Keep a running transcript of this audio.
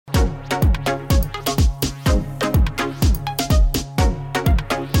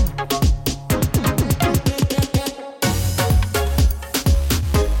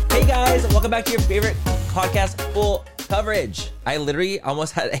favorite podcast, full coverage. I literally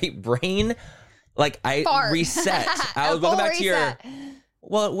almost had a brain, Fart. reset. I was welcome back to your...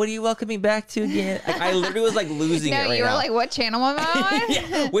 Well, what are you welcoming back to again? I literally was losing it right now. You were like, what channel am I on?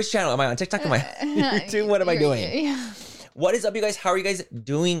 Yeah. Which channel am I on? TikTok? Am I YouTube? What am I doing? Yeah. What is up, you guys? How are you guys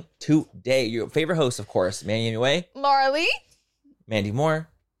doing today? Your favorite host, of course, Mandy Anyway. Laura Lee. Mandy Moore.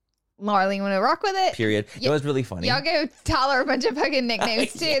 Laura Lee, want to rock with it? Period. It was really funny. Y'all gave Tyler a bunch of fucking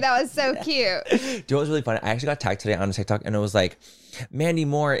nicknames too. That was so cute. Do you know what was really funny? I actually got tagged today on TikTok and it was like, Mandy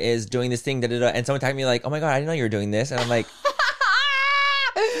Moore is doing this thing, and someone tagged me like, oh my God, I didn't know you were doing this. And I'm like,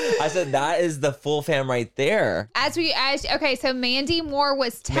 I said, that is the full fam right there. Okay, so Mandy Moore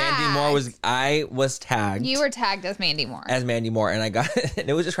was tagged. I was tagged. You were tagged as Mandy Moore. As Mandy Moore. And I got, and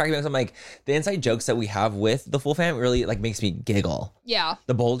it was just cracking me up. So I'm like, the inside jokes that we have with the full fam really makes me giggle. Yeah.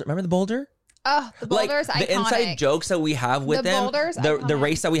 The boulder, remember the boulder? Oh, the boulder's iconic. The inside jokes that we have with them. The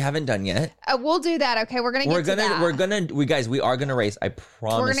race that we haven't done yet. We'll do that. Okay, we're gonna get to that. We are gonna race. I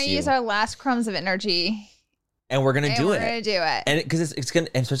promise you. We're gonna use our last crumbs of energy. And we're gonna do it. We're gonna do it. And because it's gonna,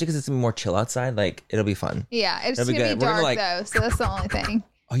 and especially because it's gonna be more chill outside, it'll be fun. Yeah, it's gonna be dark though, so that's the only thing.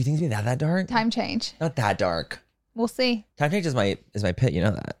 Oh, you think it's gonna be that dark? Time change. Not that dark. We'll see. Time change is my pit. You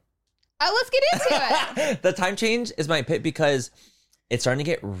know that. Oh, let's get into it. The time change is my pit because it's starting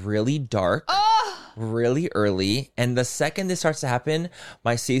to get really dark. Really early, and the second this starts to happen,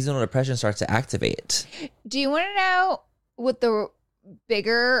 my seasonal depression starts to activate. Do you want to know what the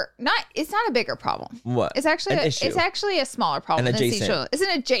bigger? It's not a bigger problem. What? It's actually it's actually a smaller problem. An adjacent. It's an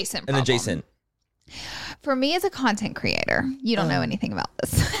adjacent problem. An adjacent. For me as a content creator, you don't know anything about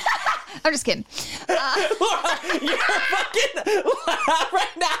this. I'm just kidding. Laura, you're fucking laugh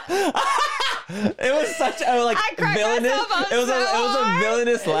right now. It was such a villainous. It was a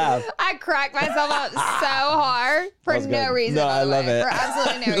villainous laugh. I cracked myself up so hard for no reason. No, I love it. For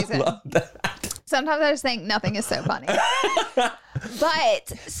absolutely no reason. Love that. Sometimes I just think nothing is so funny.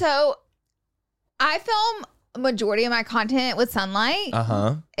 But so I film a majority of my content with sunlight.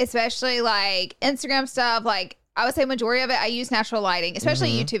 Especially Instagram stuff. I would say majority of it, I use natural lighting,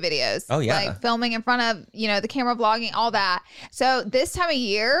 especially YouTube videos. Oh, yeah. Filming in front of, the camera, vlogging, all that. So this time of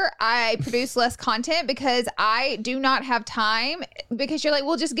year, I produce less content because I do not have time, because you're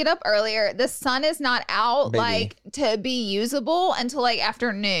we'll just get up earlier. The sun is not out, to be usable until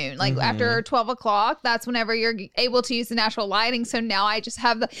afternoon. After 12 o'clock, that's whenever you're able to use the natural lighting. So now I just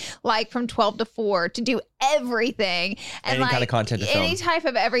have from 12 to 4 to do everything. And any kind of content to film. Any type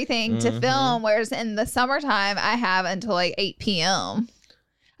of everything to film. Whereas in the summertime, I have until 8 p.m.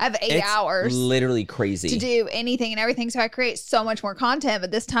 I have 8 hours. Literally crazy. To do anything and everything. So I create so much more content.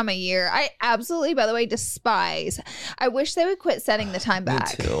 But this time of year, I absolutely, by the way, despise. I wish they would quit setting the time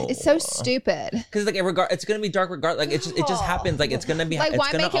back. Me too. It's so stupid. Because it's gonna be dark regardless. It just happens. It's gonna be. It's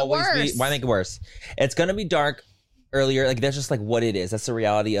why gonna make it worse? Why make it worse? It's gonna be dark earlier. That's just what it is. That's the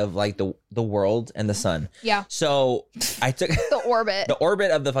reality of the world and the sun. Yeah. So I took the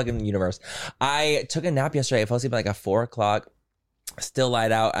orbit of the fucking universe. I took a nap yesterday. I fell asleep at 4 o'clock. Still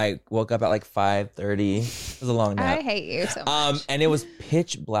light out. I woke up at 5:30. It was a long nap. I hate you so much. And it was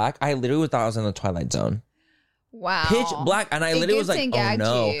pitch black. I literally thought I was in the Twilight Zone. Wow. Pitch black, and I literally was like, "Oh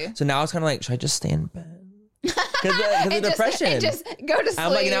no!" You. So now it's kind of should I just stay in bed? Because of depression. And just go to sleep.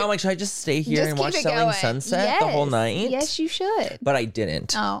 I'm should I just stay here and watch Selling Sunset the whole night? Yes, you should. But I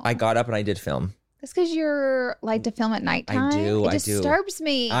didn't. Oh. I got up and I did film. That's because you're to film at nighttime. I do. It disturbs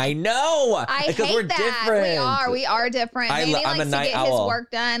me. I know. I hate we're that. Different. We are different. Manny I'm likes a night to get owl. His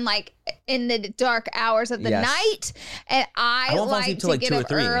work done in the dark hours of the night, and I like to get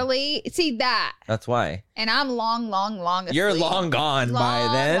up early. See that? That's why. And I'm long asleep. You're long gone by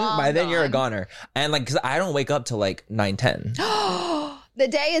then. By then you're a goner. And because I don't wake up till 9:10. The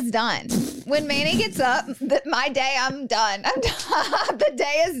day is done. When Manny gets up, my day, I'm done. The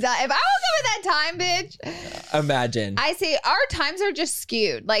day is done. If I woke up at that time, bitch. Imagine. I see our times are just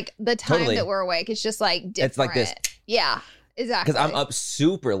skewed. The time that we're awake, it's just different. It's like this. Yeah, exactly. Because I'm up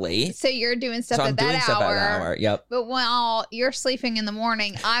super late. So you're doing stuff at that hour. Yep. But while you're sleeping in the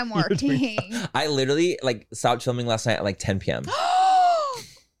morning, I'm working. I literally stopped filming last night at 10 p.m.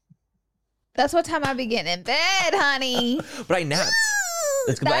 That's what time I be getting in bed, honey. But I napped.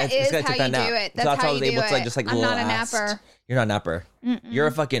 That is how you do it. That's how you do it. I'm not a napper. You're not a napper. You're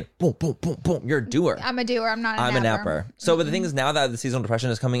a fucking boom, boom, boom, boom. You're a doer. I'm a doer. I'm not a napper. I'm a napper. So, but the thing is, now that the seasonal depression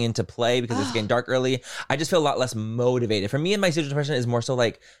is coming into play because it's getting dark early, I just feel a lot less motivated. For me, and my seasonal depression is more so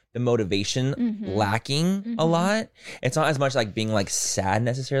the motivation lacking a lot. It's not as much being sad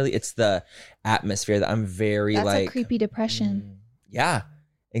necessarily. It's the atmosphere that I'm very That's a creepy depression. Yeah,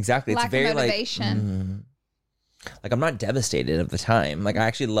 exactly. Lack It's very of motivation. Like, I'm not devastated of the time. Like, I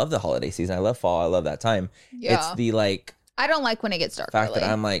actually love the holiday season. I love fall. I love that time. Yeah. It's the, like... I don't like when it gets dark fact early.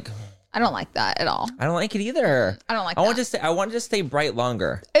 that I'm like... I don't like that at all. I don't like it either. I don't like I that. want it to stay bright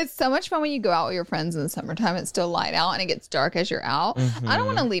longer. It's so much fun when you go out with your friends in the summertime. It's still light out and it gets dark as you're out. I don't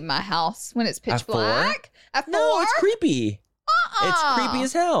want to leave my house when it's pitch At 4? black. At 4? No, it's creepy. It's creepy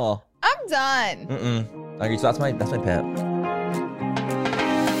as hell. I'm done. Okay, so that's my pet.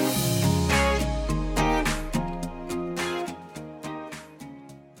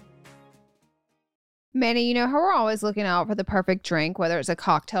 Manny, you know how we're always looking out for the perfect drink, whether it's a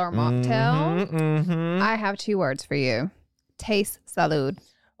cocktail or mocktail? I have 2 words for you. Taste salud.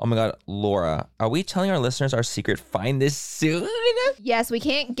 Oh my God, Laura, are we telling our listeners our secret? Find this soon? Yes, we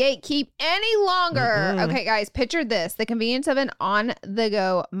can't gatekeep any longer. Okay, guys, picture this. The convenience of an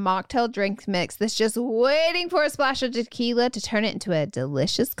on-the-go mocktail drink mix that's just waiting for a splash of tequila to turn it into a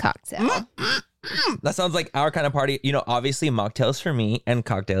delicious cocktail. That sounds like our kind of party. You know, obviously mocktails for me and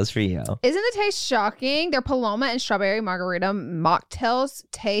cocktails for you. Isn't the taste shocking? Their Paloma and strawberry margarita mocktails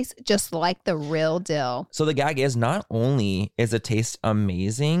taste just like the real deal. So the gag is, not only is the taste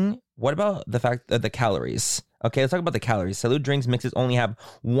amazing, what about the fact that the calories? Okay, let's talk about the calories. Salud drinks mixes only have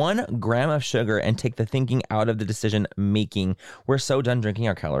 1 gram of sugar and take the thinking out of the decision making. We're so done drinking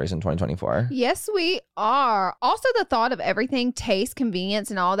our calories in 2024. Yes, we are. Also, the thought of everything, taste,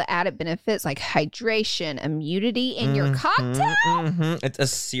 convenience, and all the added benefits like hydration, immunity in your cocktail. It's a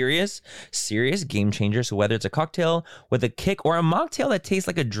serious game changer. So whether it's a cocktail with a kick or a mocktail that tastes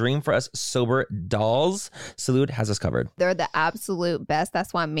like a dream for us sober dolls, Salud has us covered. They're the absolute best.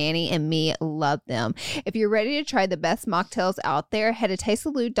 That's why Manny and me love them. If you're ready to try the best mocktails out there, head to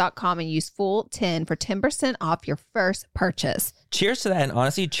tastesalud.com and use full10 for 10% off your first purchase. Cheers to that, and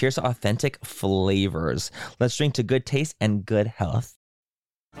honestly, cheers to authentic flavors. Let's drink to good taste and good health.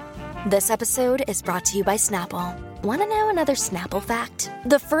 This episode is brought to you by Snapple. Want to know another Snapple fact?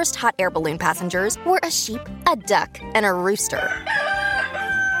 The first hot air balloon passengers were a sheep, a duck, and a rooster.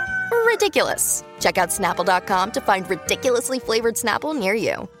 Ridiculous. Check out Snapple.com to find ridiculously flavored Snapple near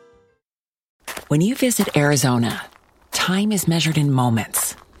you. When you visit Arizona, time is measured in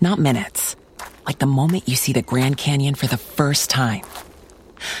moments, not minutes. Like the moment you see the Grand Canyon for the first time.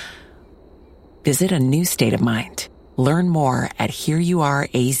 Visit a new state of mind. Learn more at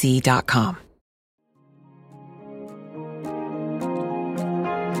hereyouareaz.com.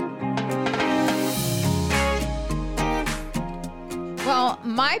 Well,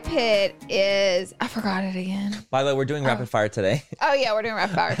 my pit is, I forgot it again. By the way, we're doing rapid fire today. Oh yeah, we're doing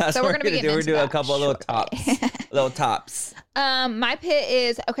rapid fire. That's So what we're gonna be getting We're into doing that a couple of little tops. My pit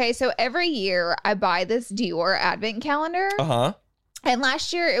is, okay, so every year I buy this Dior advent calendar. And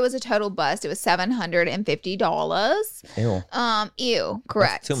last year it was a total bust. It was $750. Ew. Ew.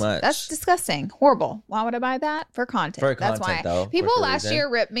 Correct. That's too much. That's disgusting. Horrible. Why would I buy that? For content. For That's content, why. though, People for last reason. year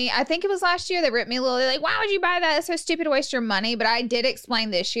ripped me. I think it was last year they ripped me a little. Like, why would you buy that? It's so stupid to waste your money. But I did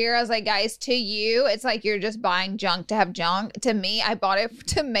explain this year. I was like, guys, to you, it's like you're just buying junk to have junk. To me, I bought it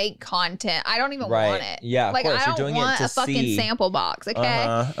to make content. I don't even want it. Yeah, of like course. I You're don't doing want it to a fucking see. sample box.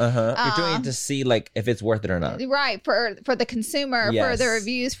 Okay. You're doing it to see like if it's worth it or not. Right, for the consumer, for Yes. the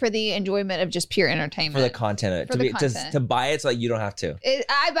reviews, for the enjoyment of just pure entertainment. For the content. For the content. To buy it so like you don't have to.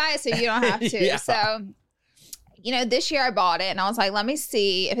 I buy it so you don't have to. Yeah. So, you know, this year I bought it and I was like, let me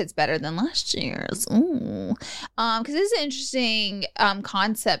see if it's better than last year's. Ooh. Because it's an interesting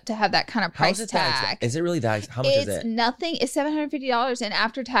concept to have that kind of price tag. Is it really that? How much is It's it? nothing. It's $750, and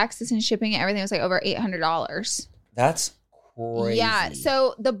after taxes and shipping and everything, it was like over $800. That's crazy. Yeah.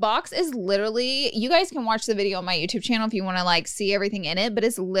 So the box is literally, you guys can watch the video on my YouTube channel if you want to like see everything in it, but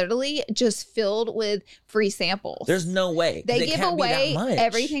it's literally just filled with free samples. There's no way. 'Cause They it give can't be that away much.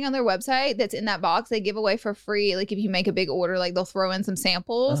 everything on their website that's in that box. They give away for free. Like if you make a big order, like they'll throw in some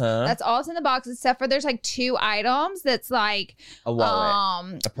samples. That's all that's in the box, except for there's like 2 items that's like A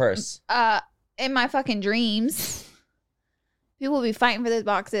wallet. A purse. in my fucking dreams. People will be fighting for those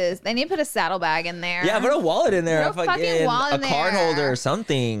boxes. They need to put a saddlebag in there. Yeah, put a wallet in there. Put a fucking wallet in a card there. holder or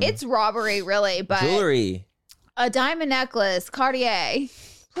something. It's robbery, really, but jewelry. a diamond necklace, Cartier.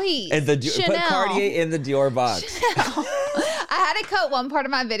 Please. And put Chanel. Cartier in the Dior box. I had to cut one part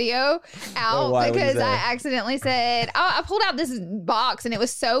of my video out Why? What'd you because say? I accidentally said, I pulled out this box and it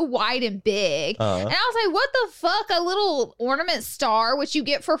was so wide and big. And I was like, what the fuck? A little ornament star, which you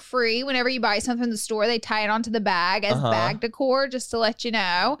get for free whenever you buy something in the store. They tie it onto the bag as bag decor, just to let you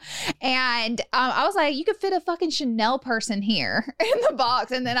know. And I was like, you could fit a fucking Chanel purse in here in the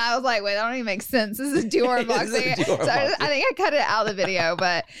box. And then I was like, wait, that don't even make sense. This is a Dior box. This is a Dior So box. I think I cut it out of the video,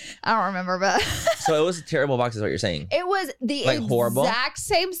 but I don't remember. But So it was a terrible box is what you're saying. it was the Like horrible? exact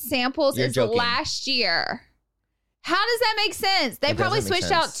same samples You're as joking. last year. How does that make sense? They probably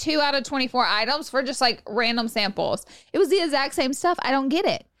switched out 2 out of 24 items for just like random samples. It was the exact same stuff. I don't get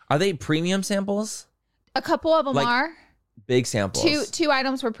it. Are they premium samples? A couple of them are. Big samples. Two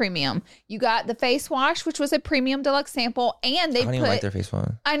items were premium. You got the face wash, which was a premium deluxe sample, and they I don't even like their face wash.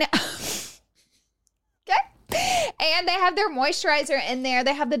 I know. Okay. And they have their moisturizer in there.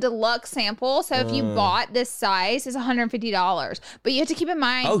 They have the deluxe sample. So if you bought this size, it's $150. But you have to keep in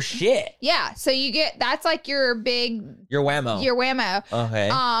mind. Oh shit. Yeah. So you get that's like your whammo. Your whammo. Okay.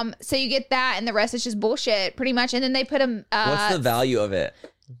 So you get that, and the rest is just bullshit, pretty much. And then they put them. What's the value of it?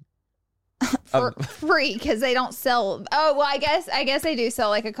 For free, because they don't sell. Oh well, I guess they do sell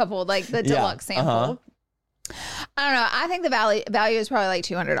like a couple, like the deluxe sample. I don't know. I think the value is probably like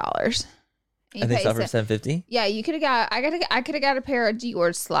 $200. I think so for $750. Yeah, you could have got. I could have got a pair of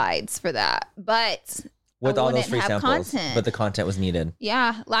Dior slides for that, but with all those free samples, but the content was needed.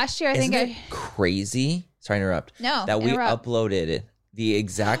 Yeah, last year Isn't it crazy? Sorry to interrupt. No, that we uploaded the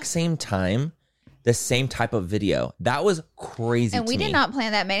exact same time. The same type of video. That was crazy. And we did not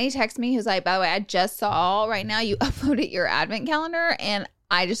plan that. Manny texted me. He was like, by the way, I just saw right now you uploaded your advent calendar, and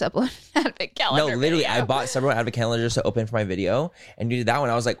I just uploaded an advent calendar. No, literally, video. I bought several advent calendars to open for my video, and you did that one.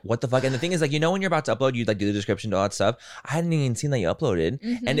 I was like, what the fuck? And the thing is, like, when you're about to upload, you like do the description, do all that stuff. I hadn't even seen that you uploaded.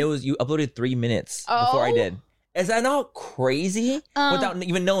 And it was, you uploaded 3 minutes before I did. Is that not crazy? Without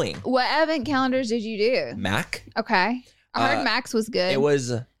even knowing. What advent calendars did you do? Mac. Okay. I heard Mac's was good. It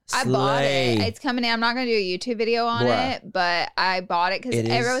was... I bought it. It's coming in. I'm not going to do a YouTube video on it, but I bought it because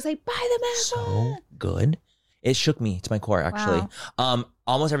everyone was like, buy the Mac one. So good. It shook me to my core, actually. Wow.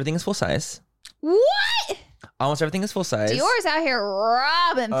 Almost everything is full size. What? Almost everything is full size. Dior's out here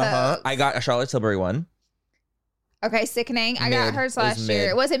robbing folks. I got a Charlotte Tilbury one. Okay, sickening. I got hers last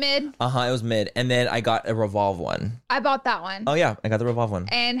year. Was it mid? It was mid. And then I got a Revolve one. I bought that one. Oh, yeah. I got the Revolve one.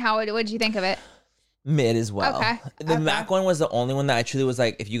 And what did you think of it? Mid as well. Okay. The Mac one was the only one that I truly was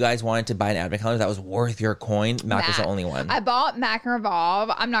like, if you guys wanted to buy an advent calendar that was worth your coin, Mac was the only one. I bought Mac and Revolve.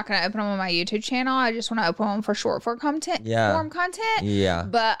 I'm not going to open them on my YouTube channel. I just want to open them for short form content. Yeah.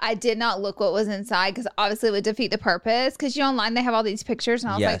 But I did not look what was inside because obviously it would defeat the purpose. Because online they have all these pictures,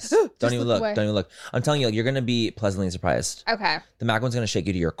 and I was like, don't even look. Don't even look. I'm telling you, you're going to be pleasantly surprised. Okay. The Mac one's going to shake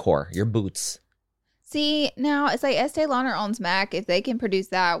you to your core, your boots. See, now it's like Estee Lauder owns Mac. If they can produce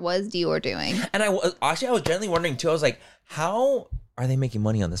that, what's Dior doing? And I was genuinely wondering too. I was like, how are they making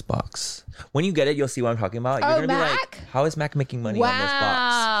money on this box? When you get it, you'll see what I'm talking about. You're gonna be like, how is Mac making money on this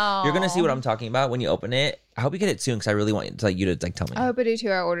box? You're gonna see what I'm talking about when you open it. I hope you get it soon because I really want you to tell me. I hope I do too.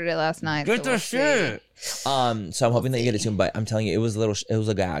 I ordered it last night. Get the shit. So I'm hoping that you get it soon. But I'm telling you, it was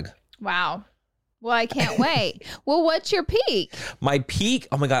a gag. Wow. Well, I can't wait. Well, what's your peak? My peak,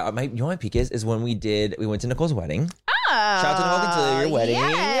 oh my God, you know what my peak is when we went to Nicole's wedding. Oh. Shout out to Nicole Consilia, your wedding.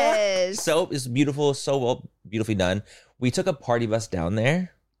 Yes. So it's beautiful, so well, beautifully done. We took a party bus down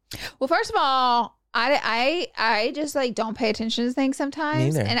there. Well, first of all, I just like don't pay attention to things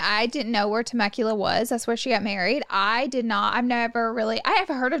sometimes. Neither. And I didn't know where Temecula was. That's where she got married. I have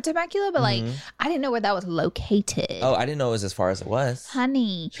heard of Temecula, but like I didn't know where that was located. Oh, I didn't know it was as far as it was.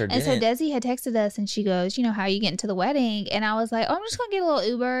 Honey. Sure and didn't. so Desi had texted us and she goes, how are you getting to the wedding? And I was like, oh, I'm just gonna get a little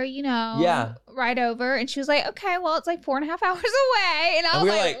Uber, Yeah. right over. And she was like, okay, well, it's like 4.5 hours away. And I was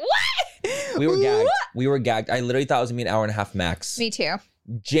like, what? We were gagged. What? We were gagged. I literally thought it was gonna be an hour and a half max. Me too.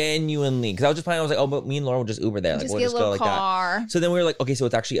 Genuinely, because I was just planning. I was like, oh, but me and Laura will just Uber there. Like, Just we'll get just a go little like car. that. So then we were like, okay, so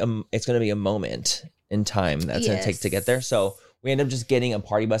it's actually it's going to be a moment in time that's going to take to get there. So we ended up just getting a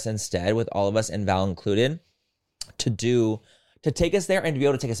party bus instead, with all of us and Val included, to take us there and to be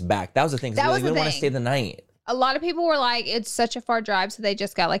able to take us back. That was the thing. That was we the didn't want to thing. stay the night. A lot of people were like, it's such a far drive, so they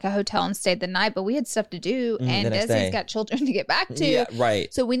just got like a hotel and stayed the night. But we had stuff to do, and the next day. Desi's got children to get back to. Yeah,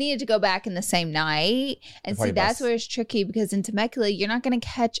 right. So we needed to go back in the same night. And see, that's where it's tricky because in Temecula, you're not going to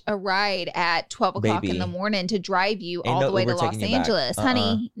catch a ride at 12 o'clock in the morning to drive you all the way to Los Angeles.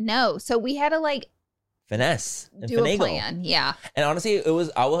 Honey, no. So we had to like finesse and do finagle. a plan. Yeah. And honestly,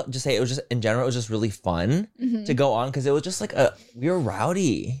 I will just say, it was just, in general, it was just really fun to go on because it was just like we were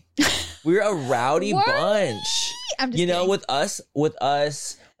rowdy. We were a rowdy bunch. I'm just kidding. with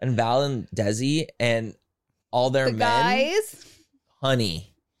us and Val and Desi and all their men. Guys.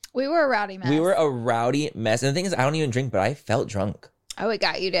 Honey. We were a rowdy mess. We were a rowdy mess. And the thing is, I don't even drink, but I felt drunk. Oh, it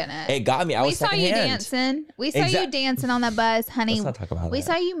got you, didn't it? It got me. I was secondhand. We saw you dancing. We saw you dancing on that bus, honey. Let's not talk about that. We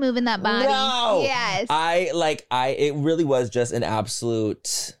saw you moving that body. No. Yes. It really was just an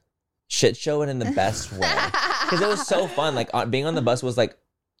absolute shit show, and in the best way. Because it was so fun. Like being on the bus was like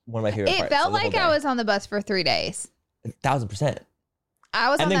one of my favorite parts. It felt like I was on the bus for 3 days. 1,000%. I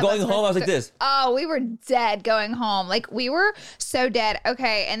was And on then that going bus home, for I was like this. Oh, we were dead going home. Like we were so dead.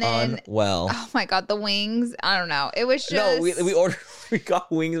 Okay, and then oh my god, the wings. I don't know. It was just No, we ordered. We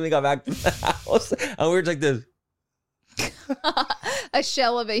got wings when we got back to the house, and we were just like this. a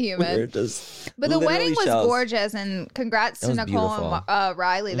shell of a human. But the wedding was gorgeous, and congrats to Nicole and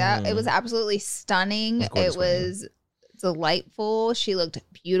Riley. That it was absolutely stunning. It was delightful. She looked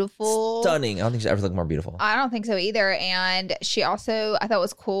beautiful. Stunning. I don't think she ever looked more beautiful. I don't think so either. And she also, I thought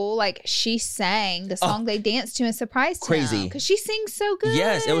was cool. Like she sang the song they danced to and surprised crazy because she sings so good.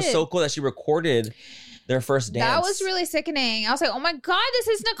 Yes, it was so cool that she recorded their first dance. That was really sickening. I was like, oh my God, this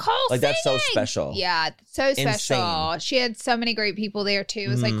is Nicole singing. That's so special. Yeah, so special. Insane. She had so many great people there too. It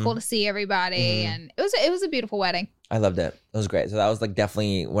was like cool to see everybody, and it was a beautiful wedding. I loved it. It was great. So that was like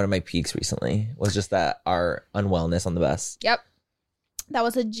definitely one of my peaks recently. Was just that our unwellness on the bus. Yep. That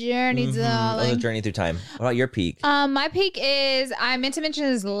was a journey, darling. That was a journey through time. What about your peak? My peak is, I meant to mention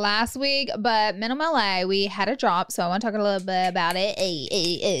this last week, but Minimum LA, we had a drop, so I want to talk a little bit about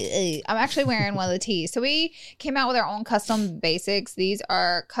it. I'm actually wearing one of the tees. So we came out with our own custom basics. These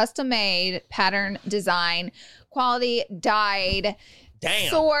are custom made, pattern design, quality, dyed,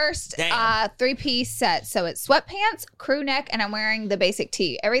 sourced 3-piece set. So it's sweatpants, crew neck, and I'm wearing the basic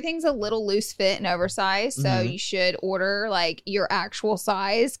tee. Everything's a little loose fit and oversized, so you should order like your actual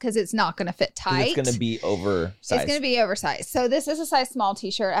size because it's not going to fit tight. It's going to be oversized. It's going to be oversized. So this is a size small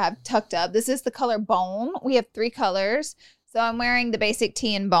t-shirt I have tucked up. This is the color bone. We have 3 colors. So I'm wearing the basic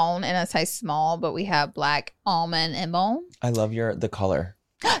tee and bone in a size small, but we have black, almond, and bone. I love the color.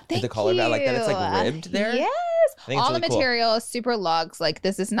 Thank the color, you. I like that it's like ribbed there. Yes. All really the material is super luxe. Like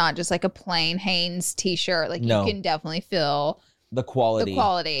this is not just like a plain Hanes t-shirt. Like you can definitely feel the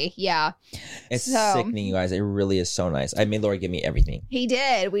quality. Yeah. It's sickening, you guys. It really is so nice. I made Laura give me everything. He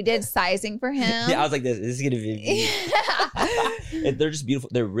did. We did sizing for him. Yeah, I was like, this is going to be they're just beautiful.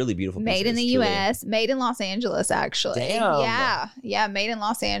 They're really beautiful pieces. Made in the truly. US. Made in Los Angeles, actually. Damn. Yeah. Made in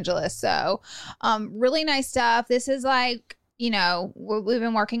Los Angeles. So really nice stuff. This is like, you know, we've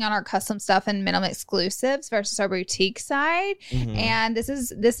been working on our custom stuff and minimum exclusives versus our boutique side. And this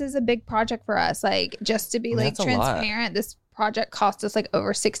is a big project for us. Like just to be like transparent, this project cost us like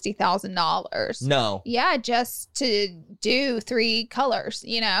over $60,000. No. Yeah, just to do 3 colors,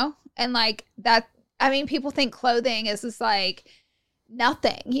 you know? And like that, I mean, people think clothing is just like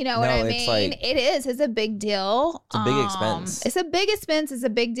nothing, you know what I mean? Like, it's a big deal. It's a big expense. It's a big expense. It's a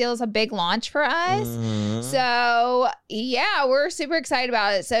big deal. It's a big launch for us. So yeah, we're super excited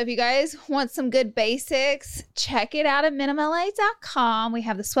about it. So if you guys want some good basics, check it out at minimumla.com. We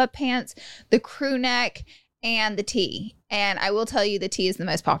have the sweatpants, the crew neck, and the tee. And I will tell you, the tee is the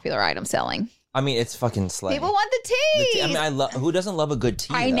most popular item selling. I mean, it's fucking slay. People want the tee. I mean, I love. Who doesn't love a good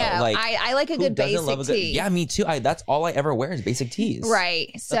tee? I know. Like, I like a good basic tee. Yeah, me too. That's all I ever wear is basic tees. Right.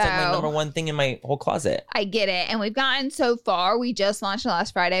 So that's like my number one thing in my whole closet. I get it, and we've gotten so far. We just launched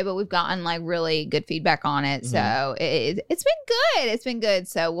last Friday, but we've gotten like really good feedback on it. So it's been good. It's been good.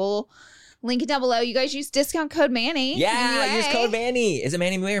 So we'll link it down below. You guys use discount code Manny. Yeah, use code Manny. Is it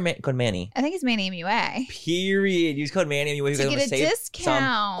Manny MUA or code Manny? I think it's Manny MUA. Period. Use code Manny MUA. To get a discount.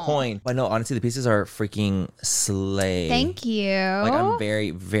 Some coin. But no, honestly, the pieces are freaking slay. Thank you. Like I'm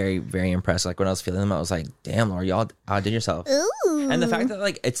very, very, very impressed. Like when I was feeling them, I was like, damn, Laura, y'all outdid yourself. Ooh. And the fact that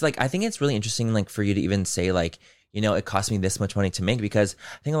like, it's like, I think it's really interesting like for you to even say like, you know, it cost me this much money to make, because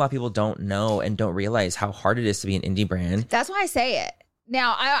I think a lot of people don't know and don't realize how hard it is to be an indie brand. That's why I say it.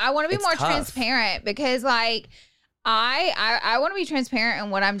 Now, I want to be more transparent, because like I want to be transparent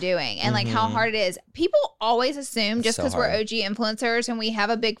in what I'm doing and like how hard it is. People always assume just because we're OG influencers and we have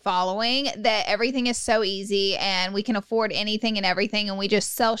a big following that everything is so easy and we can afford anything and everything and we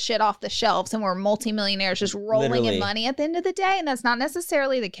just sell shit off the shelves and we're multimillionaires just rolling in money at the end of the day. And that's not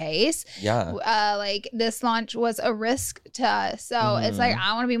necessarily the case. Yeah. Like this launch was a risk to us. So it's like,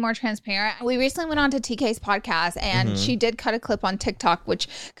 I want to be more transparent. We recently went on to TK's podcast and she did cut a clip on TikTok, which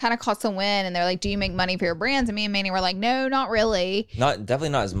kind of cost a win. And they're like, do you make money for your brands? And me and Manny were like, no, not really. Definitely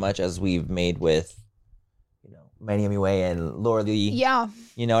not as much as we've made with, you know, Manny MUA and Laura Lee. Yeah.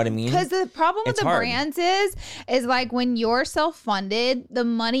 You know what I mean? Because the problem with the brands is like when you're self-funded, the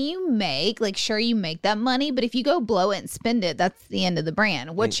money you make, like sure you make that money, but if you go blow it and spend it, that's the end of the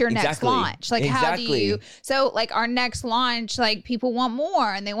brand. What's your next launch? Like how do you, so like our next launch, like people want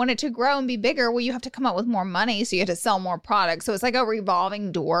more and they want it to grow and be bigger. Well, you have to come up with more money. So you have to sell more products. So it's like a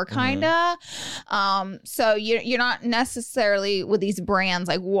revolving door kind of. So you're not necessarily with these brands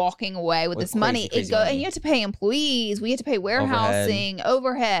like walking away with this money. And you have to pay employees employees. We had to pay warehousing,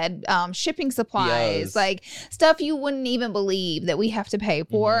 overhead, shipping supplies, POs. like stuff you wouldn't even believe that we have to pay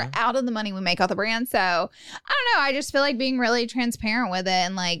for out of the money we make off the brand. So I don't know. I just feel like being really transparent with it,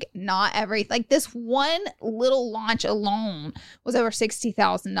 and like not every, like this one little launch alone was over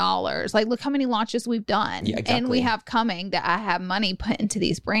 $60,000. Like look how many launches we've done, and we have coming that I have money put into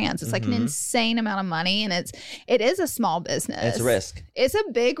these brands. It's like an insane amount of money, and it is a small business. It's a risk. It's a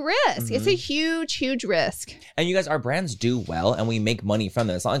big risk. It's a huge risk. And you guys, our brands do well, and we make money from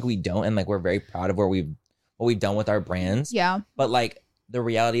them. It's not like we don't, and like we're very proud of what we've done with our brands. Yeah. But like the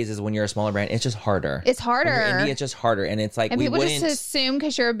reality is when you're a smaller brand, it's just harder. It's harder. When you're indie, it's just harder, and it's like and we people wouldn't just assume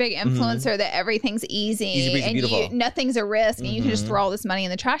because you're a big influencer that everything's easy breezy, and beautiful. Nothing's a risk, and you can just throw all this money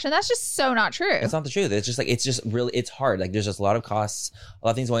in the trash, and that's just so not true. It's not the truth. It's just really, it's hard. Like there's just a lot of costs, a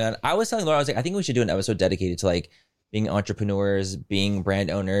lot of things going on. I was telling Laura, I was like, I think we should do an episode dedicated to like being entrepreneurs, being brand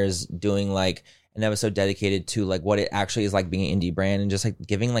owners, doing like an episode dedicated to like what it actually is like being an indie brand, and just like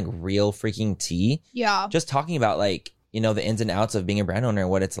giving like real freaking tea. Yeah. Just talking about like, you know, the ins and outs of being a brand owner and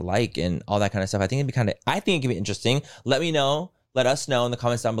what it's like and all that kind of stuff. I think it could be interesting. Let us know in the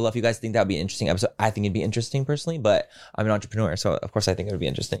comments down below if you guys think that would be an interesting episode. I think it'd be interesting personally, but I'm an entrepreneur, so of course I think it would be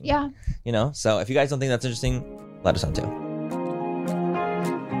interesting. Yeah. You know, so if you guys don't think that's interesting, let us know too.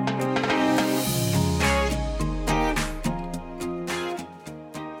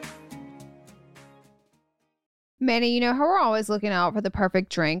 Manny, you know how we're always looking out for the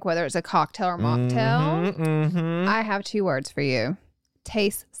perfect drink, whether it's a cocktail or mocktail? I have 2 words for you.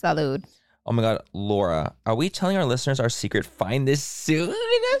 Taste salud. Oh my God, Laura, are we telling our listeners our secret find this soon?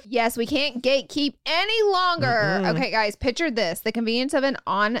 Yes, we can't gatekeep any longer. Okay, guys, picture this. The convenience of an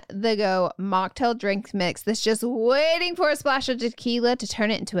on-the-go mocktail drink mix that's just waiting for a splash of tequila to turn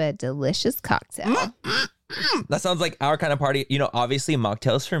it into a delicious cocktail. That sounds like our kind of party. You know, obviously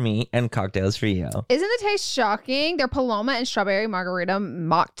mocktails for me and cocktails for you. Isn't the taste shocking? Their Paloma and strawberry margarita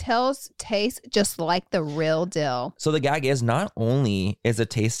mocktails taste just like the real deal. So the gag is, not only is the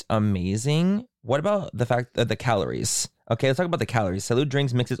taste amazing, what about the fact that the calories? Okay, let's talk about the calories. Salud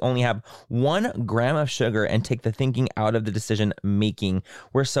drinks mixes only have 1 gram of sugar and take the thinking out of the decision making.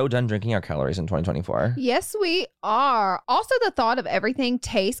 We're so done drinking our calories in 2024. Yes, we are. Also, the thought of everything,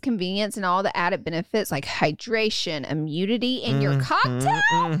 taste, convenience, and all the added benefits like hydration, immunity in your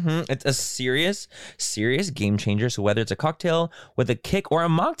cocktail. It's a serious game changer. So whether it's a cocktail with a kick or a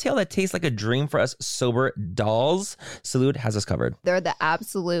mocktail that tastes like a dream for us sober dolls, Salud has us covered. They're the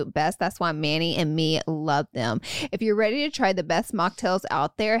absolute best. That's why Manny and me love them. If you're ready to try the best mocktails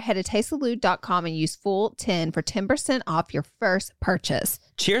out there, head to tastesalud.com and use full10 for 10% off your first purchase.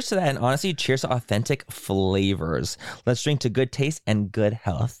 Cheers to that, and honestly, cheers to authentic flavors. Let's drink to good taste and good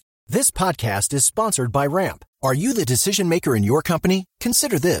health. This podcast is sponsored by Ramp. Are you the decision maker in your company?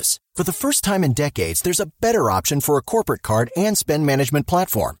 Consider this. For the first time in decades, there's a better option for a corporate card and spend management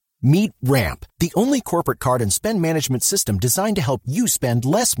platform. Meet Ramp, the only corporate card and spend management system designed to help you spend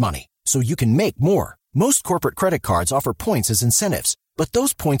less money so you can make more. Most corporate credit cards offer points as incentives, but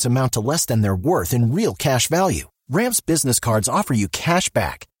those points amount to less than their worth in real cash value. Ramp's business cards offer you cash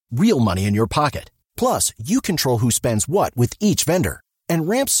back, real money in your pocket. Plus, you control who spends what with each vendor. And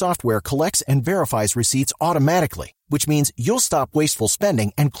Ramp's software collects and verifies receipts automatically, which means you'll stop wasteful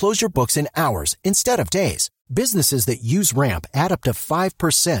spending and close your books in hours instead of days. Businesses that use Ramp add up to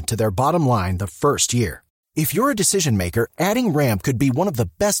 5% to their bottom line the first year. If you're a decision maker, adding Ramp could be one of the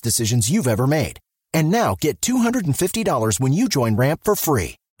best decisions you've ever made. And now get $250 when you join Ramp for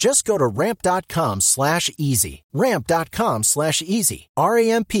free. Just go to ramp.com/easy. Ramp.com/easy.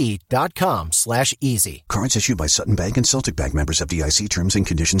 RAMP.com/easy. Cards issued by Sutton Bank and Celtic Bank, members of FDIC. Terms and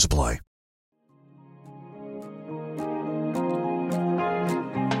conditions apply.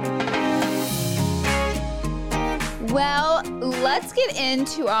 Well, let's get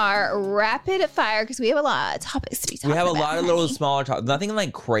into our rapid fire because we have a lot of topics to be talking about. We have a lot of little smaller topics. Nothing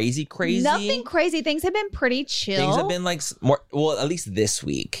like crazy. Nothing crazy. Things have been pretty chill. Things have been like more, well, at least this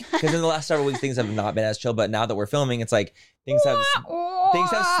week. Because in the last several weeks, things have not been as chill. But now that we're filming, it's like things have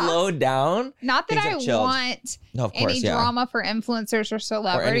slowed down. Not that I want any drama for influencers or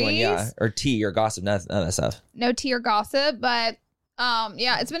celebrities. Or anyone, or tea or gossip, none of that stuff. No tea or gossip, but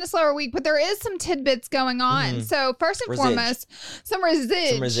it's been a slower week, but there is some tidbits going on. So first and foremost, some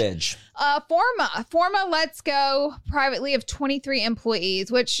residge. Forma lets go privately of 23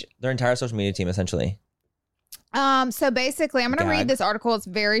 employees, which their entire social media team, essentially. So basically, I'm going to read this article. It's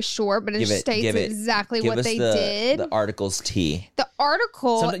very short, but it states exactly what they did. The article's tea. The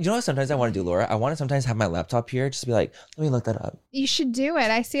article. You know what sometimes I want to do, Laura? I want to sometimes have my laptop here just to be like, let me look that up. You should do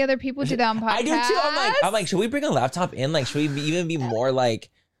it. I see other people do that on podcasts. I do too. I'm like, should we bring a laptop in? Like, should we even be more like,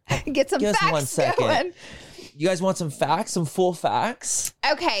 get some facts going? You guys want some facts, some full facts?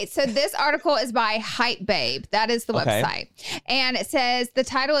 Okay, so this article is by Hype Babe. That is the website. And it says the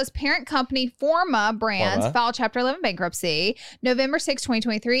title is Parent Company Forma Brands File Chapter 11 Bankruptcy, November 6,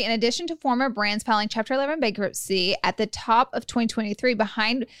 2023. In addition to Forma Brands filing Chapter 11 bankruptcy at the top of 2023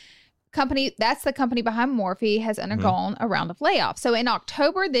 behind... That's the company behind Morphe has undergone a round of layoffs. So in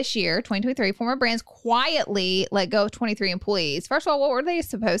October this year, 2023, Forma Brands quietly let go of 23 employees. First of all, what were they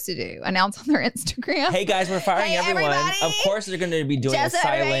supposed to do? Announce on their Instagram? Hey guys, we're firing everyone. Everybody. Of course, they're going to be doing Just a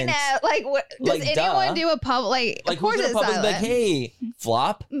silent. Like, what, does anyone do a public? Like, of course, who's it's gonna silent. like, hey,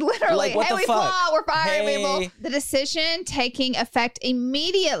 flop. Literally, like, what hey, the we fuck? flop. We're firing people. The decision taking effect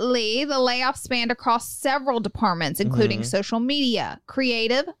immediately. The layoff spanned across several departments, including social media,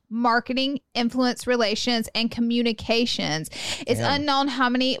 creative, marketing, influence relations, and communications. It's unknown how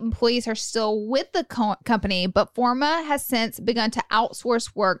many employees are still with the company, but Forma has since begun to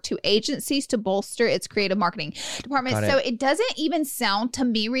outsource work to agencies to bolster its creative marketing department. So it doesn't even sound to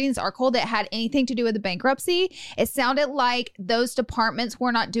me, reading this article, that had anything to do with the bankruptcy. It sounded like those departments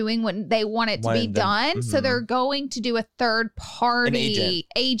were not doing what they wanted to be done. So they're going to do a third party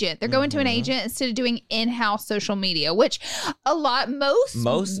agent. They're going to an agent instead of doing in-house social media, which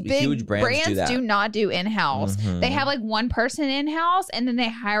most big huge brands do not do in-house. They have like one person in-house and then they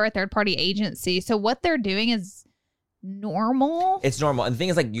hire a third-party agency. So what they're doing is normal. It's normal. And the thing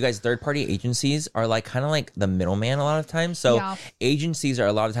is, like, you guys, third-party agencies are like kind of like the middleman a lot of times. So agencies are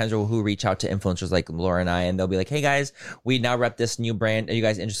a lot of times who reach out to influencers like Laura and I, and they'll be like, hey guys, we now rep this new brand. Are you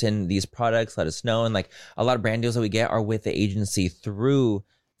guys interested in these products? Let us know. And like a lot of brand deals that we get are with the agency through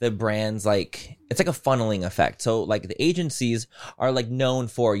the brands. Like, it's like a funneling effect. So like the agencies are like known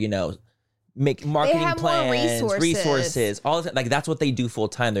for, you know, make marketing plans, resources, all of that. Like, that's what they do full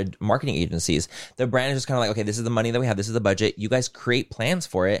time. They're marketing agencies. The brand is just kind of like, okay, this is the money that we have. This is the budget. You guys create plans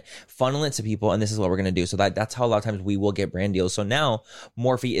for it, funnel it to people, and this is what we're going to do. So that's how a lot of times we will get brand deals. So now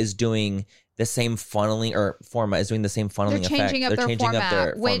Morphe is doing the same funneling, or Forma is doing the same funneling effect. They're changing up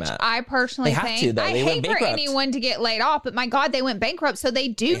their format, which I personally think, I hate for anyone to get laid off, but my God, they went bankrupt. So they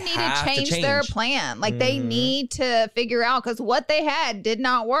do need to change their plan. Like, they need to figure out, because what they had did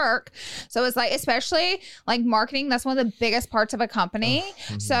not work. So it's like, especially like marketing, that's one of the biggest parts of a company.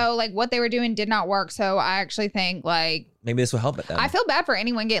 So like what they were doing did not work. So I actually think like, maybe this will help it then. I feel bad for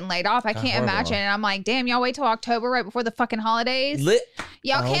anyone getting laid off. I can't imagine. And I'm like, damn, y'all wait till October right before the fucking holidays.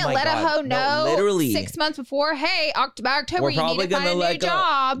 Y'all can't let a hoe know literally 6 months before, hey, by October, you need to find a new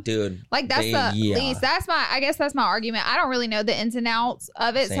job. Dude. Like, that's least. I guess that's my argument. I don't really know the ins and outs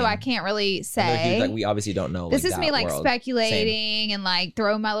of it, so I can't really say. Like, we obviously don't know. This is me like speculating and like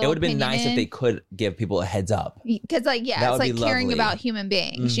throw my little. It would have been nice if they could give people a heads up. Because like, it's like caring about human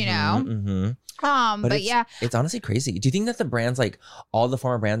beings, you know? But yeah, it's honestly crazy. Do you think that the brands, like all the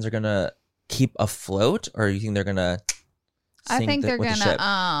former brands, are gonna keep afloat, or do you think they're gonna? I think they're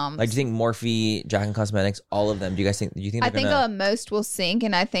gonna. Like, do you think Morphe, Jack & Cosmetics, all of them? Do you guys think? Do you think? I think most will sink,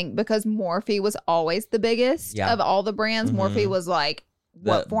 and I think because Morphe was always the biggest of all the brands, Morphe was like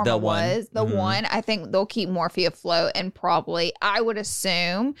what Forma was the one. I think they'll keep Morphe afloat, and probably, I would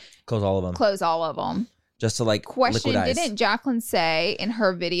assume, close all of them. Just to like question, liquidize. Didn't Jacqueline say in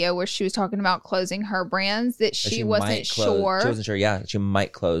her video where she was talking about closing her brands that she wasn't sure? She wasn't sure. Yeah, she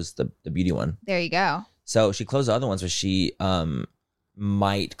might close the beauty one. There you go. So she closed the other ones, but she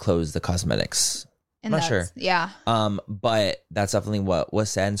might close the cosmetics. I'm not sure. Yeah. But that's definitely what was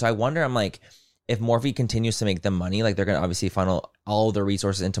said. And so I wonder, I'm like, if Morphe continues to make them money, like they're going to obviously funnel all the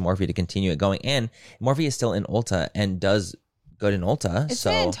resources into Morphe to continue it going. And Morphe is still in Ulta and does good in Ulta. It's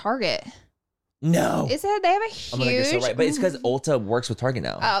in Target. No. Is it? They have a huge... Oh my God, you're so right. But it's because Ulta works with Target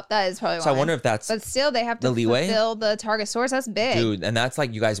now. Oh, that is probably why. So I wonder if that's... But still, they have to fulfill the Target stores. That's big. Dude, and that's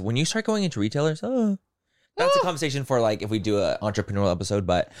like, you guys, when you start going into retailers, that's a conversation for like, if we do an entrepreneurial episode,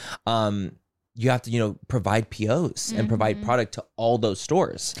 but you have to, provide POs and provide product to all those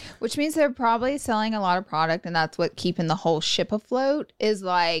stores. Which means they're probably selling a lot of product, and that's what keeping the whole ship afloat is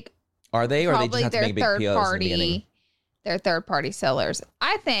like... Are they? Or they just have to make big POs in the beginning? They're third-party sellers.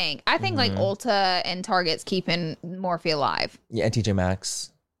 I think like Ulta and Target's keeping Morphe alive. Yeah, and TJ Maxx.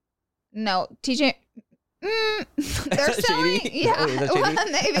 No, TJ... they're selling... Yeah,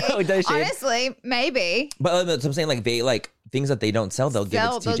 maybe. Honestly, maybe. But I'm saying, like, they, like, things that they don't sell, they'll give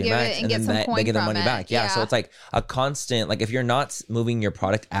it to TJ Maxx, and then they get their money back. Yeah, so it's like a constant, like, if you're not moving your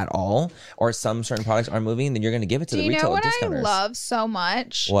product at all, or some certain products aren't moving, then you're going to give it to the retail discounters. Do you know what I love so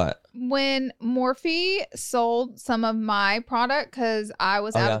much? What? When Morphe sold some of my product, because I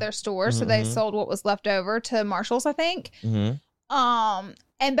was out of their store, so they sold what was left over to Marshall's, I think.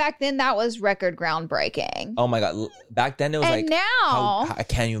 And back then, that was record groundbreaking. Oh my God. Back then, it was and like, now, I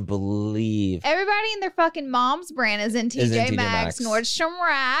can't even believe. Everybody in their fucking mom's brand is in TJ Maxx, Nordstrom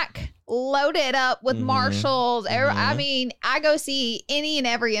Rack, loaded up with Marshalls. I mean, I go see any and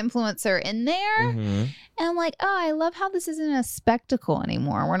every influencer in there. And I'm like, oh, I love how this isn't a spectacle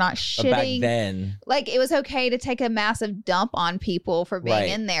anymore. We're not shitting. But back then, like, it was okay to take a massive dump on people for being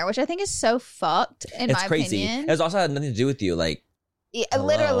in there, which I think is so fucked, in my crazy. opinion. It also had nothing to do with you. Like, yeah,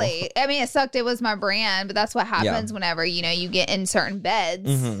 literally. I mean, it sucked. It was my brand, but that's what happens whenever, you know, you get in certain beds,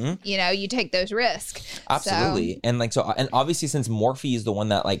 you know, you take those risks. Absolutely. So. And obviously, since Morphe is the one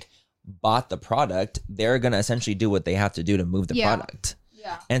that like bought the product, they're going to essentially do what they have to do to move the product.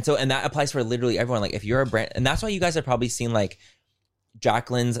 Yeah. And that applies for literally everyone. Like, if you're a brand, and that's why you guys have probably seen like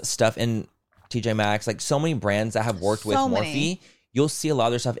Jacqueline's stuff in TJ Maxx, like so many brands that have worked with Morphe, you'll see a lot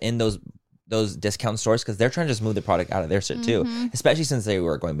of their stuff in those discount stores because they're trying to just move the product out of their shit too, especially since they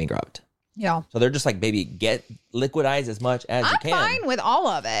were going bankrupt. Yeah. So they're just like, baby, liquidize as much as you can. I'm fine with all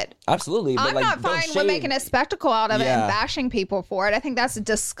of it. Absolutely. But I'm not fine with making a spectacle out of it and bashing people for it. I think that's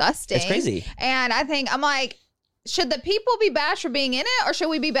disgusting. It's crazy. And I'm like, should the people be bashed for being in it, or should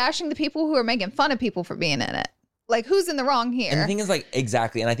we be bashing the people who are making fun of people for being in it? Like, who's in the wrong here? And the thing is, like,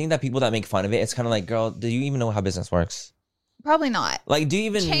 exactly. And I think that people that make fun of it, it's kind of like, girl, do you even know how business works? Probably not. Like, do you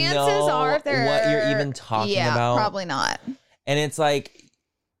even know what you're even talking about? Probably not. And it's like,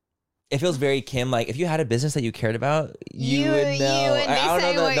 it feels very Kim. Like, if you had a business that you cared about, you would know. You would be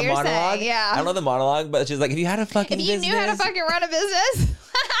saying what you're monologue. Saying, yeah. I don't know the monologue, but she's like, if you had a fucking business. If you knew how to fucking run a business.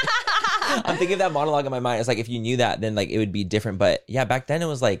 I'm thinking of that monologue in my mind. It's like, if you knew that, then like it would be different. But yeah, back then it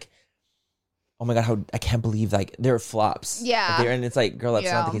was like, oh my God, I can't believe like there are flops. Yeah. And it's like, girl,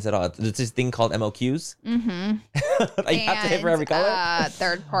 that's not the case at all. There's this thing called MOQs. Like, you have to hit for every color.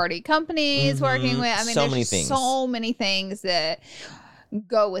 Third party companies working with. I mean, there's so many things that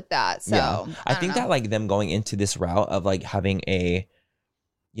go with that. So yeah. I think that like them going into this route of like having a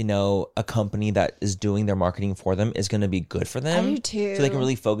company that is doing their marketing for them is going to be good for them. I do too. So they can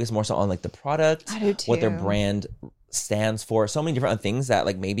really focus more so on like the product, I do too. What their brand stands for, so many different things that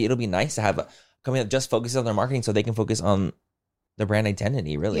like maybe it'll be nice to have a company that just focuses on their marketing so they can focus on their brand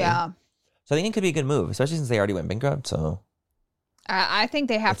identity, really. Yeah. So I think it could be a good move, especially since they already went bankrupt. So I think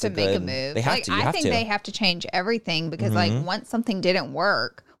they have to make a move. They have to. I think they have to change everything because like once something didn't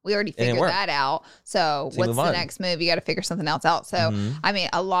work, we already figured that out. So what's the next move? You got to figure something else out. So I mean,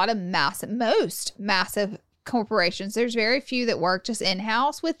 a lot of most massive corporations, there's very few that work just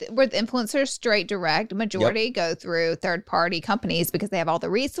in-house with influencers straight direct. Majority go through third-party companies because they have all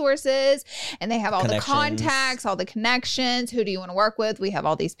the resources and they have all the contacts, all the connections. Who do you want to work with? We have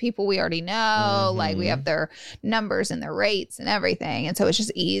all these people we already know. Like, we have their numbers and their rates and everything, and so it's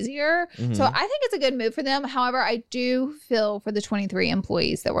just easier. So I think it's a good move for them. However, I do feel for the 23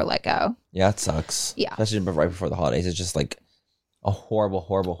 employees that were let go. Yeah, it sucks. Yeah, especially right before the holidays. It's just like a horrible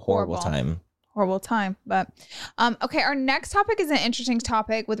time. Horrible time. But okay, our next topic is an interesting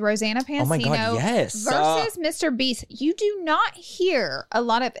topic with Rosanna Pansino my God, yes. versus Mr. Beast. You do not hear a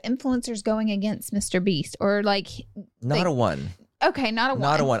lot of influencers going against Mr. Beast, or like not a one. Okay, not a one.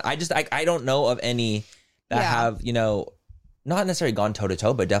 Not a one. I don't know of any that have, not necessarily gone toe to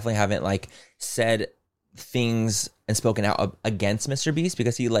toe, but definitely haven't like said things and spoken out against Mr. Beast,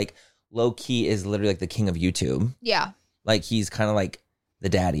 because he like low key is literally like the king of YouTube. Yeah. Like, he's kind of like the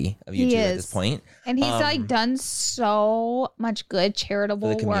daddy of YouTube at this point. And he's like done so much good charitable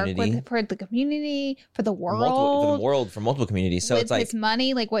work for the community, for the world. For multiple communities. So with it's like his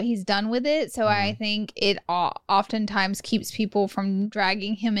money, like what he's done with it. So I think it oftentimes keeps people from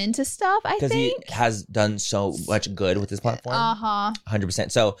dragging him into stuff, I think. Because he has done so much good with his platform.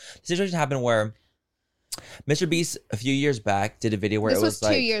 100%. So the situation happened where Mr. Beast a few years back did a video where this it was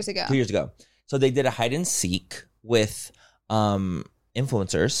like 2 years ago. 2 years ago. So they did a hide and seek with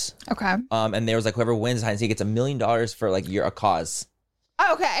influencers. Okay. And there was like, whoever wins hide and seek gets $1 million for like a cause.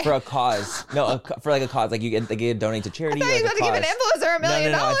 Okay. For a cause. No, for like a cause. Like they get donate to charity. I thought you were about to give an influencer $1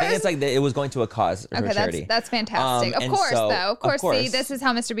 million. No. I think it's like it was going to a cause or a charity. That's fantastic. Of course. See, this is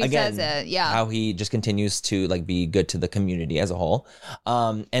how Mr. Beast does it. Yeah. How he just continues to like be good to the community as a whole.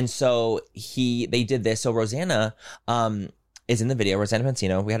 And so they did this. So Rosanna, is in the video. Rosanna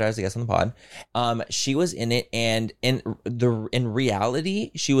Pansino, we had her as a guest on the pod. She was in it, and in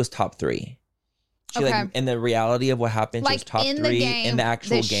reality, she was top 3. Like in the reality of what happened, she was top 3 in the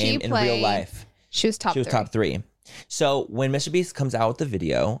actual game in real life. She was top 3. Top 3. So when Mr. Beast comes out with the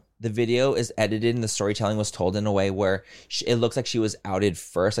video is edited and the storytelling was told in a way where it looks like she was outed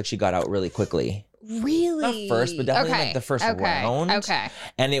first, like she got out really quickly. Really? Really? Not first, but definitely like the first round. Okay.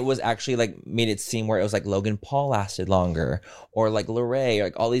 And it was actually like made it seem where it was like Logan Paul lasted longer, or like Lorray,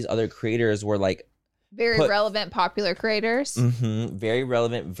 like all these other creators were like very relevant, popular creators. Very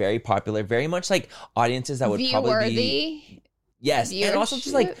relevant, very popular, very much like audiences that would probably be. Yes. And also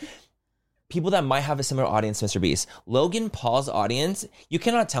just like people that might have a similar audience to Mr. Beast. Logan Paul's audience, you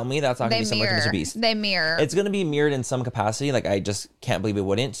cannot tell me that's not going to be similar to Mr. Beast. They mirror. It's going to be mirrored in some capacity. Like, I just can't believe it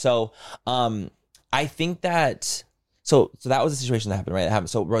wouldn't. So, I think that, so that was the situation that happened, right? It happened.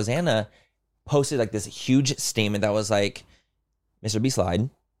 So Rosanna posted like this huge statement that was like, Mr. Beast lied.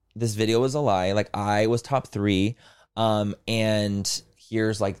 This video was a lie. Like, I was top 3. And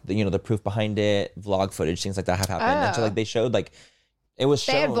here's like the, the proof behind it, vlog footage, things like that have happened. And so like they showed like, it was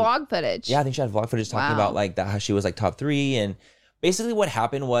shown. They had vlog footage. Yeah, I think she had vlog footage talking about like that, how she was like top 3. And basically what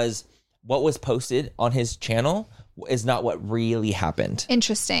happened was what was posted on his channel is not what really happened.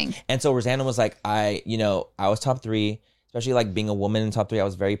 Interesting. And so Rosanna was like, I was top 3, especially like being a woman in top 3. I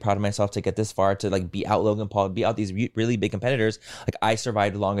was very proud of myself to get this far, to like beat out Logan Paul, beat out these really big competitors. Like, I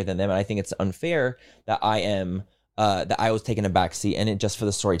survived longer than them. And I think it's unfair that that I was taking a backseat, and it just for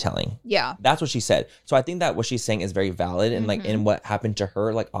the storytelling. Yeah. That's what she said. So I think that what she's saying is very valid, and like in what happened to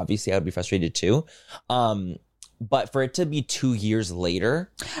her, like obviously I would be frustrated too. But for it to be 2 years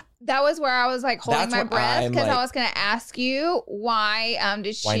later, that was where I was like holding my breath, because like, I was going to ask you why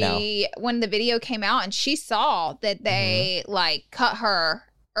did she, when the video came out and she saw that they like cut her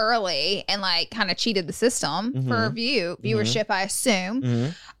early and like kind of cheated the system for viewership, I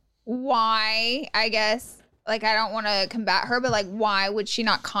assume. Why, I guess, like, I don't want to combat her, but like, why would she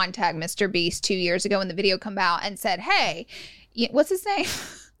not contact Mr. Beast 2 years ago when the video come out and said, hey, what's his name?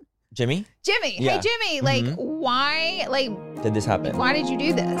 Jimmy? Jimmy. Yeah. Hey, Jimmy. Like, why, like, did this happen? Why did you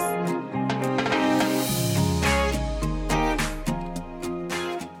do this?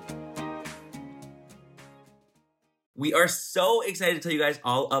 We are so excited to tell you guys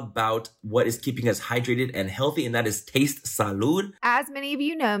all about what is keeping us hydrated and healthy, and that is Taste Salud. As many of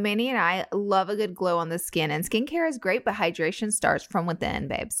you know, Manny and I love a good glow on the skin, and skincare is great, but hydration starts from within,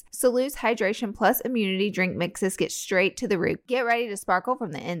 babes. Salud's Hydration Plus Immunity Drink Mixes get straight to the root. Get ready to sparkle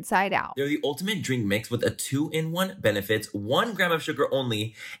from the inside out. They're the ultimate drink mix with a 2-in-1 benefits, 1 gram of sugar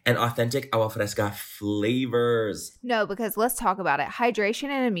only, and authentic agua fresca flavors. No, because let's talk about it. Hydration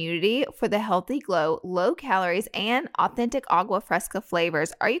and immunity for the healthy glow, low calories, and authentic agua fresca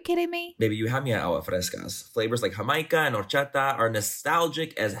flavors. Are you kidding me? Baby, you have me at agua frescas. Flavors like Jamaica and horchata are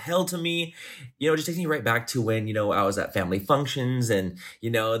nostalgic as hell to me. Just takes me right back to when, I was at family functions and,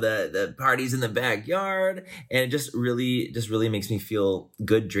 the parties in the backyard. And it just really makes me feel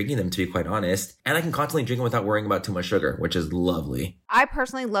good drinking them, to be quite honest. And I can constantly drink them without worrying about too much sugar, which is lovely. I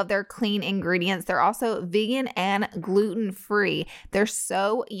personally love their clean ingredients. They're also vegan and gluten-free. They're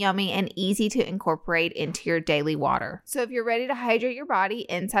so yummy and easy to incorporate into your daily water. So if you're ready to hydrate your body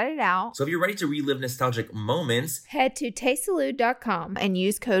inside and out. So if you're ready to relive nostalgic moments, head to tastesalud.com and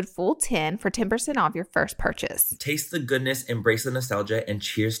use code FULL10 for 10% off your first purchase. Taste the goodness, embrace the nostalgia, and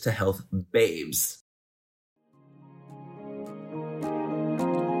cheers to health, babes.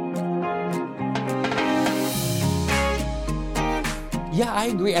 Yeah, I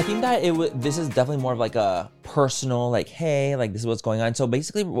agree. I think that this is definitely more of like a personal, like, hey, like this is what's going on. So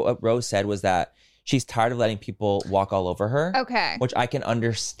basically what Rose said was that she's tired of letting people walk all over her. Okay. Which I can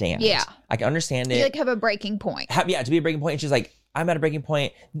understand. Yeah. I can understand it. You like have a breaking point. To be a breaking point. And she's like, I'm at a breaking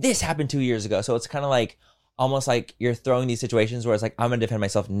point. This happened 2 years ago. So it's kind of like, almost like you're throwing these situations where it's like, I'm going to defend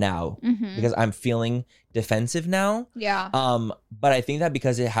myself now because I'm feeling defensive now. Yeah. But I think that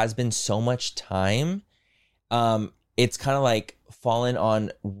because it has been so much time, it's kind of like fallen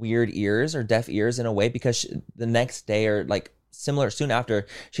on weird ears or deaf ears in a way, because the next day or like similar soon after,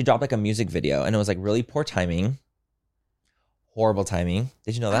 she dropped like a music video and it was like really poor timing, horrible timing.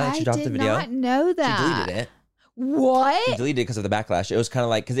 Did you know that? She dropped the video. I did not know that. She deleted it. What? She deleted it because of the backlash. It was kind of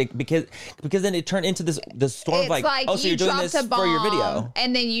like because then it turned into this storm it's of like, oh, so you're doing this for your video,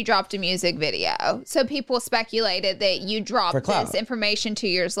 and then you dropped a music video. So people speculated that you dropped this information 2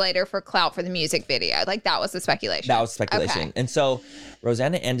 years later for clout for the music video. Like that was the speculation. That was speculation. Okay. And so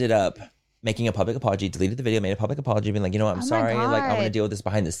Rosanna ended up making a public apology, deleted the video, made a public apology, being like, I'm sorry, like I'm gonna deal with this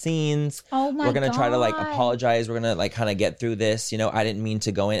behind the scenes. Oh my God. We're gonna try to like apologize. We're gonna like kind of get through this. I didn't mean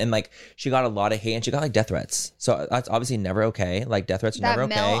to go in. And like she got a lot of hate and she got like death threats. So that's obviously never okay. Like death threats are never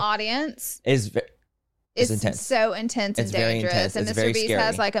okay. That male audience is intense. So intense and dangerous. Intense. And It's Mr. very Beast scary.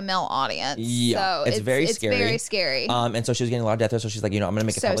 has like a male audience. Yeah, so it's very scary. It's very scary. And so she was getting a lot of death threats. So she's like, I'm gonna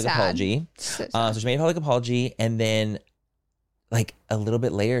make a public apology. So she made a public apology, and then like a little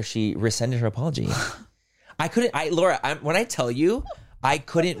bit later, she rescinded her apology. Laura, when I tell you, I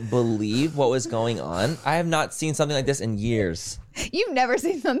couldn't believe what was going on. I have not seen something like this in years. You've never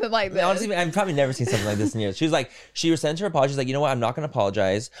seen something like this. Honestly, I've probably never seen something like this in years. She was like, she sent her apology. She's like, you know what? I'm not going to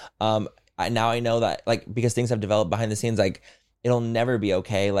apologize. Now I know that, like, because things have developed behind the scenes, like, it'll never be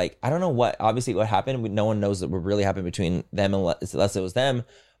okay. Like, I don't know what happened. No one knows what really happened between them unless it was them.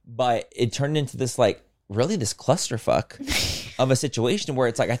 But it turned into this, like, really this clusterfuck of a situation where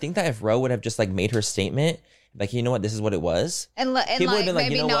it's like, I think that if Ro would have just like made her statement, like, you know what, this is what it was. And like, maybe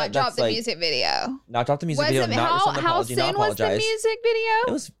you know not drop the music video. Not drop the music video, not respond to apology, not apologize. How soon was the music video?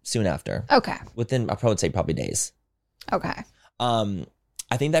 It was soon after. Okay. Within, I would say probably days. Okay. I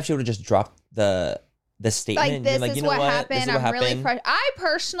think that if she would have just dropped the statement, like, this like, is you know what happened. I'm really I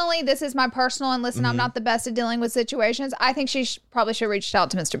personally, this is my personal, and listen, I'm not the best at dealing with situations. I think she probably should have reached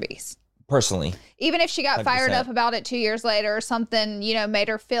out to Mr. Beast. Personally. Even if she got 100%. fired up about it 2 years later or something, you know, made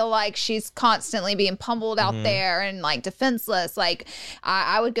her feel like she's constantly being pummeled out there and like defenseless. Like,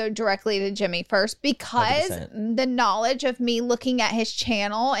 I would go directly to Jimmy first, because 100%. The knowledge of me looking at his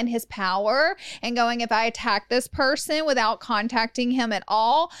channel and his power and going, if I attack this person without contacting him at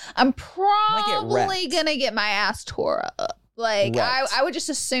all, I'm probably going to get my ass tore up. Like, I would just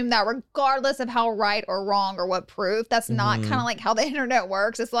assume that regardless of how right or wrong or what proof, that's not kind of like how the internet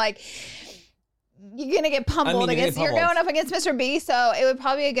works. It's like, you're going to get pummeled you're going up against Mr. B. So it would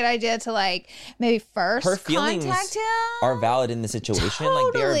probably be a good idea to like maybe first her feelings contact him. Are valid in the situation. Totally.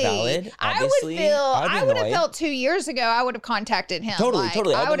 Like, they are valid. Obviously. I would have felt 2 years ago, I would have contacted him. Totally.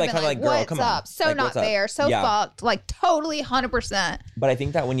 I would have been like, girl, what's come up? on. So like, not fair. So fucked. Like, totally 100%. But I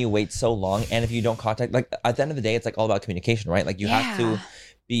think that when you wait so long, and if you don't contact, like, at the end of the day, it's like all about communication, right? Like, you have to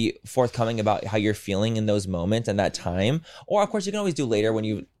be forthcoming about how you're feeling in those moments and that time. Or, of course, you can always do later when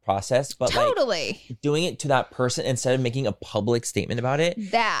you process, but like, doing it to that person instead of making a public statement about it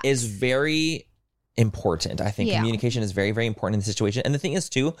is very important. I think communication is very, very important in the situation. And the thing is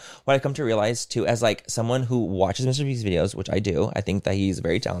too, what I come to realize too, as like someone who watches Mr. Beast's videos, which I do, I think that he's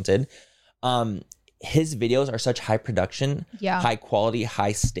very talented. His videos are such high production, high quality,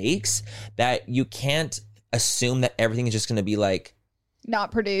 high stakes, that you can't assume that everything is just going to be like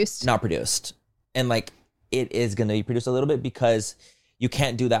not produced. And like, it is going to be produced a little bit, because you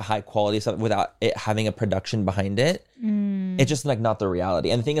can't do that high quality stuff without it having a production behind it. It's just like not the reality.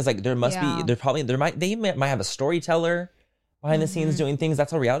 And the thing is, like, they might have a storyteller behind the scenes doing things.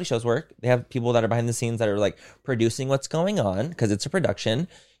 That's how reality shows work. They have people that are behind the scenes that are like producing what's going on, because it's a production.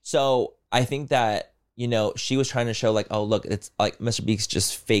 So I think that, you know, she was trying to show like, oh, look, it's like Mr. Beast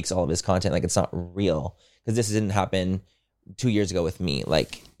just fakes all of his content. Like, it's not real, because this didn't happen 2 years ago with me.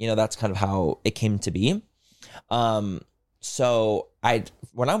 Like, you know, that's kind of how it came to be. So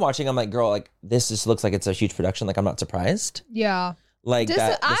when I'm watching, I'm like, girl, like, this just looks like it's a huge production. Like, I'm not surprised. Yeah. Like,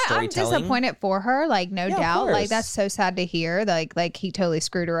 I'm disappointed for her. Like, no doubt. Like, that's so sad to hear. Like he totally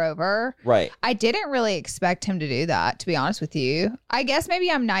screwed her over. Right. I didn't really expect him to do that, to be honest with you. I guess maybe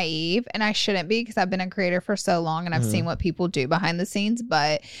I'm naive, and I shouldn't be, because I've been a creator for so long and I've seen what people do behind the scenes.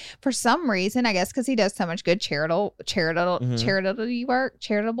 But for some reason, I guess because he does so much good charitable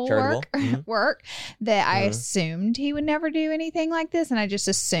work, that I assumed he would never do anything like this. And I just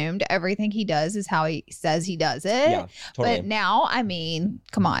assumed everything he does is how he says he does it. Yeah, totally. But now, I mean,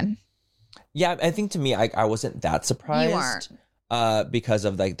 come on. Yeah, I think to me, I wasn't that surprised. You weren't. Because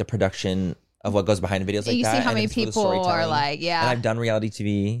of like the production of what goes behind videos like you that. You see how many people are like, And I've done reality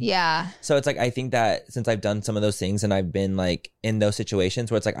TV. Yeah. So it's like, I think that since I've done some of those things and I've been like in those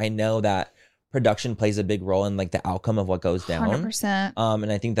situations where it's like, I know that production plays a big role in like the outcome of what goes down. 100%.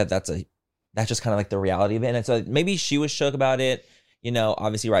 And I think that that's just kind of like the reality of it. And so maybe she was shook about it, you know,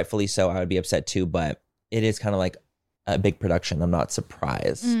 obviously rightfully so. I would be upset too, but it is kind of like a big production. I'm not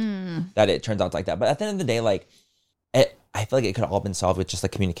surprised that it turns out like that. But at the end of the day, like, I feel like it could have all been solved with just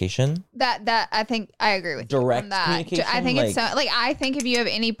like communication. That I think I agree with direct you on that. Communication. I think it's so, like, I think if you have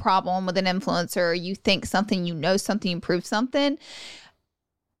any problem with an influencer, you think something, you know something, you prove something,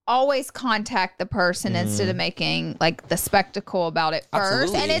 always contact the person instead of making like the spectacle about it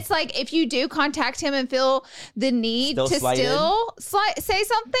first. Absolutely. And it's like, if you do contact him and feel the need to say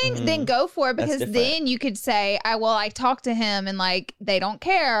something, then go for it, because then you could say, I talked to him and like they don't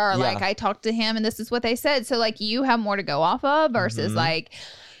care, or like I talked to him and this is what they said. So like you have more to go off of versus like,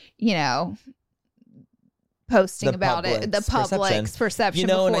 you know, posting about it, the public's perception. You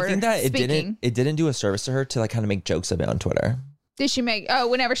know, and I think that it didn't do a service to her to like kind of make jokes of it on Twitter. Did she make? Oh,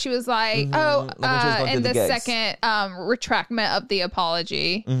 whenever she was like, in the second retractment of the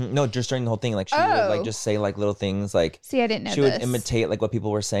apology. No, just during the whole thing, like she would like just say like little things, like see, I didn't know she would imitate like what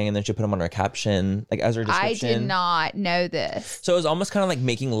people were saying, and then she'd put them on her caption, like as her description. I did not know this. So it was almost kind of like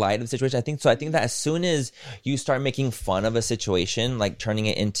making light of the situation. I think that as soon as you start making fun of a situation, like turning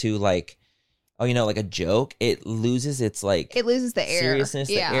it into like, oh, like a joke, it loses the air, seriousness,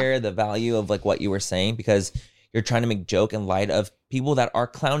 the air, the value of like what you were saying, because you're trying to make joke in light of people that are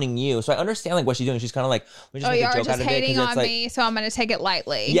clowning you. So I understand like what she's doing. She's kind of like, you're just hating on me, so I'm going to take it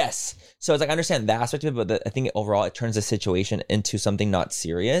lightly. Yes. So it's like, I understand that aspect of it, but I think overall it turns the situation into something not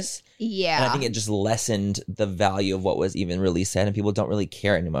serious. Yeah. And I think it just lessened the value of what was even really said, and people don't really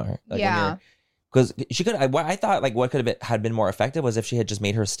care anymore. Like, because she could, I thought like what could have been more effective was if she had just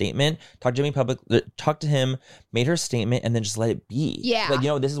made her statement, talked to him, made her statement, and then just let it be. Yeah,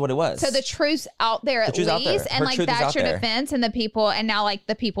 like this is what it was. So the truth's out there at least, and like that's your defense, and the people, and now like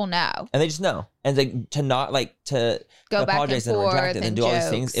the people know, and they just know, and like to not like to go apologize back and retract it and do all these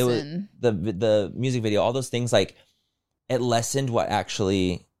things. It was the music video, all those things, like it lessened what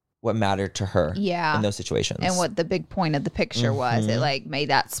mattered to her. Yeah, in those situations, and what the big point of the picture was. It like made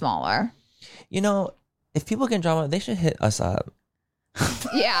that smaller. If people get drama, they should hit us up.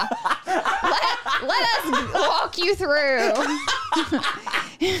 Yeah. Let us walk you through.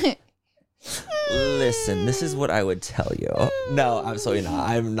 Listen, this is what I would tell you. No, absolutely not.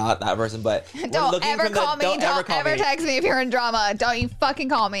 I'm not that person, but don't ever call me. Don't ever text me if you're in drama. Don't you fucking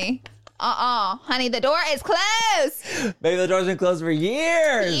call me. Honey, the door is closed. Baby, the door's been closed for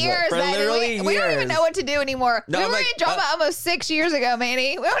years. For literally years. We don't even know what to do anymore. We were in drama almost 6 years ago,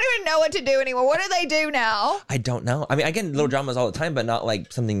 Manny. We don't even know what to do anymore. What do they do now? I don't know. I mean, I get little dramas all the time, but not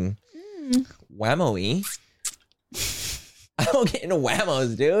like something whammo-y. I don't get into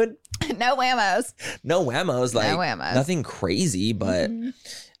whammos, dude. No whammos. No whammos. Like, no whammos. Nothing crazy, but...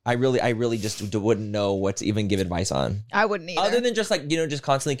 I really just wouldn't know what to even give advice on. I wouldn't either. Other than just like, just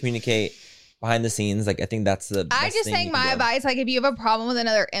constantly communicate behind the scenes. Like, I think that's the best I just think my advice, like if you have a problem with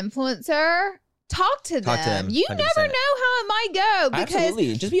another influencer, talk to them. You 100%. Never know how it might go. Because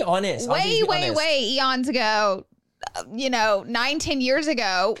absolutely. Just be honest. Way eons ago, 9-10 years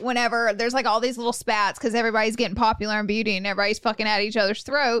ago, whenever there's like all these little spats because everybody's getting popular in beauty and everybody's fucking at each other's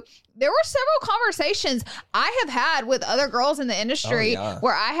throat, there were several conversations I have had with other girls in the industry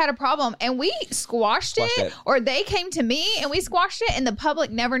where I had a problem and we squashed it, or they came to me and we squashed it, and the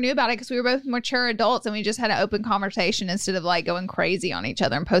public never knew about it because we were both mature adults and we just had an open conversation instead of like going crazy on each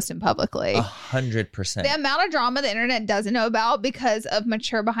other and posting publicly. 100%. The amount of drama the internet doesn't know about because of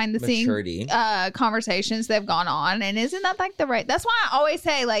mature behind the scenes conversations that have gone on. And isn't that like that's why I always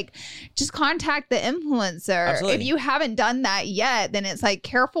say, like, just contact the influencer. Absolutely. If you haven't done that yet, then it's like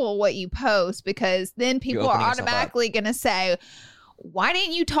careful what you post, because then people are automatically going to say, why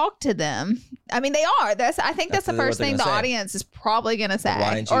didn't you talk to them? I mean, they are. I think that's the first thing the audience is probably going to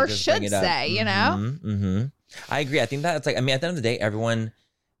say or should say, Mm-hmm. I agree. I think that's like, I mean, at the end of the day, everyone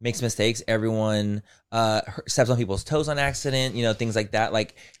makes mistakes. Everyone steps on people's toes on accident, things like that.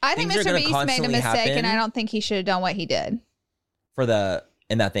 Like, I think Mr. Beast made a mistake, and I don't think he should have done what he did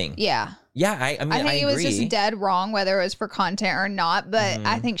in that thing. Yeah. Yeah, I mean, I think it was just dead wrong, whether it was for content or not. But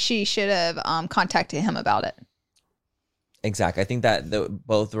I think she should have contacted him about it. Exactly. I think that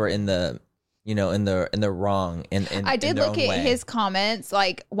both were in the in the wrong. I did look at his comments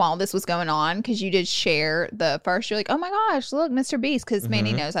like while this was going on, because you did share the first. You're like, oh my gosh, look, Mr. Beast, because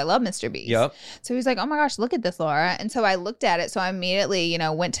Manny knows I love Mr. Beast. Yep. So he's like, oh my gosh, look at this, Laura. And so I looked at it. So I immediately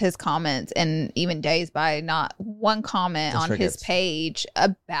went to his comments, and even dazed by not one comment on his page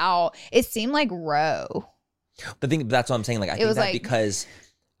about it. Seemed like Roe. The thing, that's what I'm saying. Like, I think that because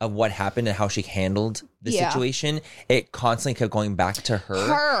of what happened and how she handled the situation, it constantly kept going back to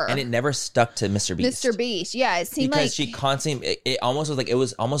her, and it never stuck to Mr. Beast. Mr. Beast, yeah, it seemed because she constantly, it almost was like it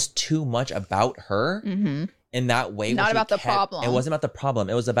was almost too much about her in that way. Not about the problem. It wasn't about the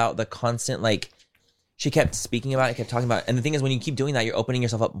problem. It was about the constant, like, she kept speaking about it, kept talking about it. And the thing is, when you keep doing that, you're opening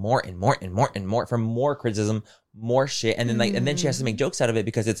yourself up more and more and more and more for more criticism, more shit. And then and then she has to make jokes out of it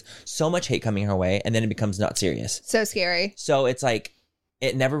because it's so much hate coming her way, and then it becomes not serious. So scary. So it's like,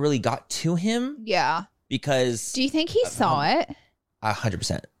 it never really got to him. Yeah. Because... Do you think he saw it?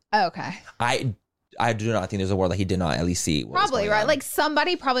 100%. Okay. I do not think there's a world that he did not at least see. Probably, right? On. Like,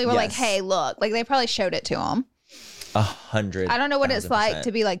 somebody probably were like, hey, look. Like, they probably showed it to him. 100. I don't know what it's like 1,000%.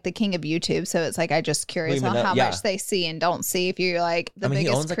 to be like the king of YouTube. So it's like, I just curious on how much they see and don't see. If you're like the biggest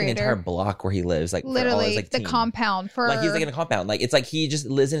he owns like creator. an entire block where he lives, like literally for all his, like, the team. compound for Like he's like in a compound. Like it's like he just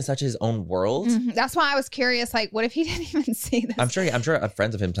lives in such his own world. That's why I was curious. Like, what if he didn't even see this? I'm sure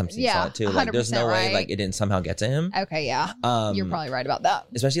friends of him sometimes saw it too. Like there's no way like it didn't somehow get to him. Okay, yeah. You're probably right about that.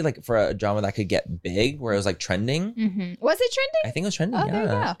 Especially like for a drama that could get big where it was like trending. Was it trending? I think it was trending. Oh, there you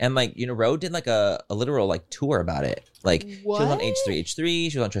go. And like, you know, Ro did like a literal like tour about it. Like she was on What?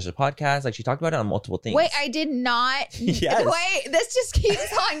 H3, she was on Trisha's podcast. Like she talked about it on multiple things. Wait, I did not. Yes. Wait, this just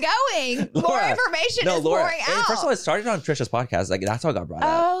keeps on going. More information is pouring out. First of all, it started on Trisha's podcast. Like that's how it got brought up.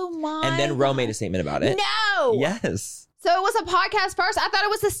 Oh my. And then Ro made a statement about it. No. Yes. So it was a podcast first. I thought it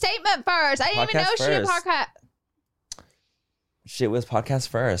was a statement first. I didn't even know she did Podcast podcast. She was podcast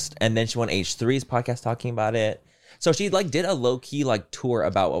first. And then she went H3's podcast talking about it. So she like did a low key like tour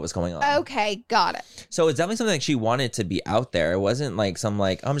about what was going on. Okay, got it. So it's definitely something like she wanted to be out there. It wasn't like some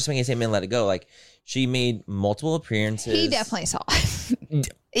like, I'm just making a statement and let it go. Like she made multiple appearances. He definitely saw it.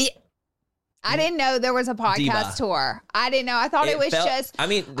 Yeah. I didn't know there was a podcast Diva. tour. I didn't know. I thought it was felt- just. I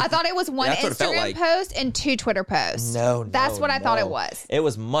mean, I thought it was one that's what it felt Instagram like. post and 2 Twitter posts. No, That's what I thought it no. was. It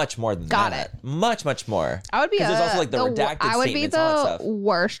was much more than Got that. it. Much more. I would be. 'Cause there's also like the redacted I would be statements and all that the stuff.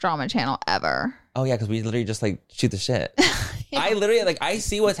 worst drama channel ever. Oh yeah, because we literally just like shoot the shit. I literally like I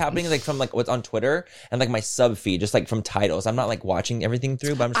see what's happening like from like what's on Twitter and like my sub feed just like from titles. I'm not like watching everything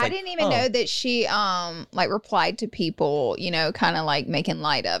through, but I'm just I like, didn't even know that she like replied to people, you know, kind of like making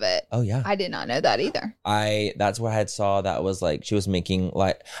light of it. Oh yeah. I did not know that either. That's what I had saw that was like she was making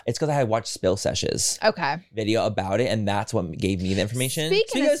like it's because I had watched Spill Sesh's Okay. video about it and that's what gave me the information.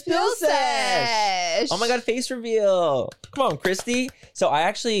 Speaking of Spill Sesh. Oh my god, face reveal. Come on, Christy. So I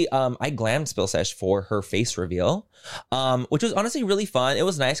actually I glammed Spill Sesh for her face reveal. Which was honestly really fun. It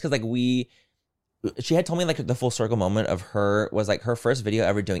was nice because like she had told me like the full circle moment of her was like her first video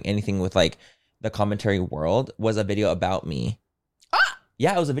ever doing anything with like the commentary world was a video about me.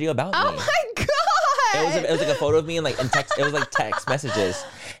 Yeah, it was a video about Oh me. my god. It was like a photo of me and text. It was like text messages.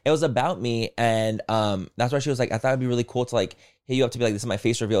 It was about me, and that's why she was like, I thought it'd be really cool to like hit you up to be like, this is my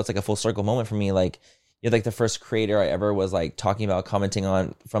face reveal. It's like a full circle moment for me. Like you're like the first creator I ever was like talking about commenting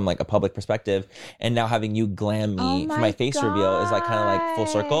on from like a public perspective, and now having you glam me for my face reveal is like kind of like full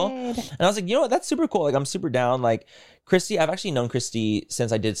circle. And I was like, you know what, that's super cool. Like I'm super down. Like Christy, I've actually known Christy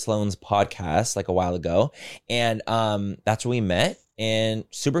since I did Sloan's podcast like a while ago, and that's where we met. And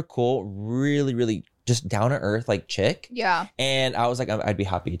super cool, really, really just down to earth like chick. Yeah. And I was like, I'd be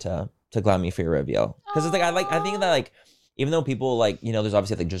happy to glam me for your reveal because it's like I think that like. Even though people like, you know, there's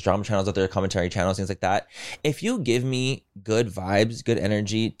obviously like just drama channels out there, commentary channels, things like that. If you give me good vibes, good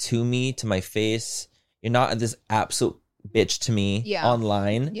energy to me, to my face, you're not this absolute bitch to me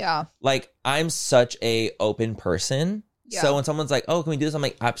online. Yeah. Like I'm such a open person. Yeah. So when someone's like, oh, can we do this? I'm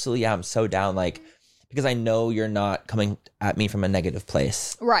like, absolutely. Yeah, I'm so down. Like, because I know you're not coming at me from a negative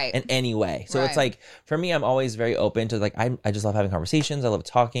place. Right. In any way. So it's Right. like, for me, I'm always very open to like, I just love having conversations. I love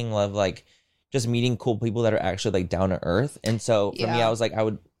talking, love like, just meeting cool people that are actually like down to earth. And so for me, I was like, I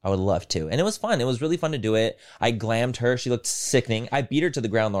would love to. And it was fun. It was really fun to do it. I glammed her. She looked sickening. I beat her to the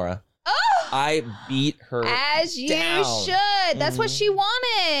ground, Laura. I beat her As you down. should. That's what she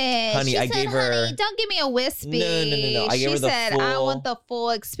wanted. Honey, she I said, gave her- honey, don't give me a wispy. No. I gave she her the said, I full- want the full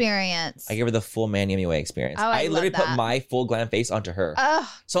experience. I gave her the full Manny Anyway experience. Oh, I love literally put that. my full glam face onto her. Ugh,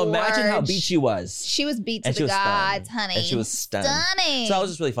 So imagine how gorge. beat she was. She was beat to And she the was stunned. gods, honey. And she was stunned. Stunning. So that was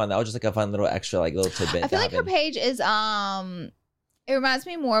just really fun. That was just like a fun little extra like little tidbit. I feel to like her have in. page is it reminds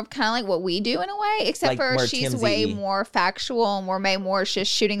me more of kind of like what we do in a way, except Like for more she's TMZ. way more factual and way more just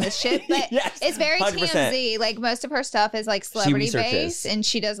shooting the shit. But Yes, it's very 100%. TMZ. Like most of her stuff is like celebrity researches. based, and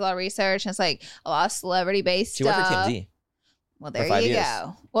she does a lot of research. And it's like a lot of celebrity based She stuff. worked for TMZ. Well, for there 5 you years.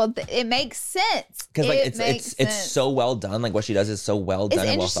 go. Well, it makes sense Because like It makes it's sense. so well done. Like what she does is so well It's done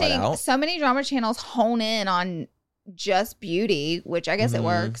and well thought interesting. out. So many drama channels hone in on just beauty, which I guess it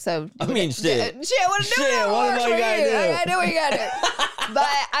works. So I mean, shit. Shit, what Shit, what works am I for gonna you. do? I gotta do what you gotta do. But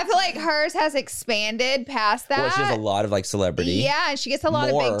I feel like hers has expanded past that. Well, she has a lot of like celebrity. Yeah, and she gets a lot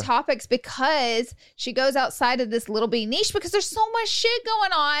of More. big topics because she goes outside of this little bitty niche because there's so much shit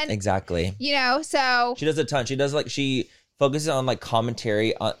going on. Exactly. You know, so She does a ton. She does like she focuses on like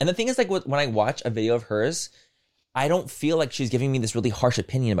commentary on, and the thing is like when I watch a video of hers, I don't feel like she's giving me this really harsh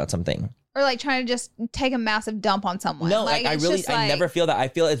opinion about something. or like trying to just take a massive dump on someone. No, like, I it's really just, I like, never feel that. I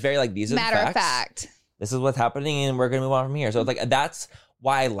feel it's very like these are matter the of facts. fact. This is what's happening and we're gonna move on from here. So it's like that's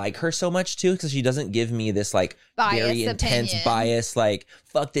why I like her so much too, because she doesn't give me this like Biased very intense opinion. bias, like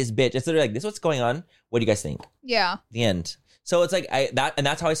fuck this bitch. It's literally like this is what's going on. What do you guys think? Yeah. The end. So it's like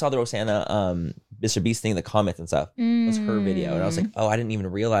that's how I saw the Rosanna Mr. Beast thing, the comments and stuff, was her video. And I was like, oh, I didn't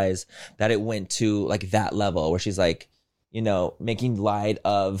even realize that it went to like that level where she's like, you know, making light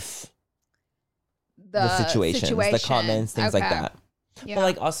of the situations, the comments, things like that. Yeah. But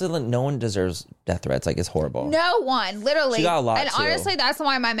like also like, no one deserves death threats. Like it's horrible. No one, literally. She got a lot and too. Honestly, that's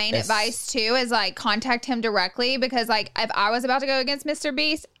why my main advice too is like contact him directly, because like if I was about to go against Mr.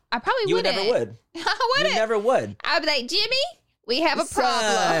 Beast, I probably wouldn't. You never would. I wouldn't. You never would. I'd be like, Jimmy, we have a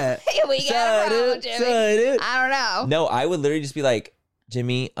problem. We got a problem, Jimmy. I don't know. No, I would literally just be like,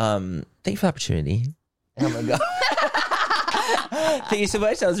 Jimmy, thank you for the opportunity. And I'm gonna go. Thank you so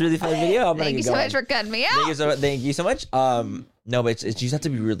much. That was a really fun video. Thank you so much for cutting me out. Thank you so much. No, but you just have to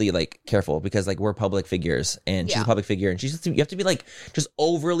be really like careful because like we're public figures and she's a public figure and you have to be like just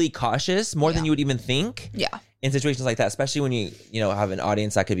overly cautious more than you would even think. Yeah. In situations like that, especially when you have an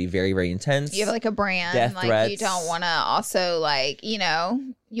audience that could be very, very intense. You have like a brand, death like threats. You don't want to also like, you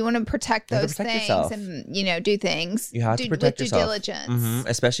want to protect those things yourself. And, do things. You have to protect with yourself. Due diligence.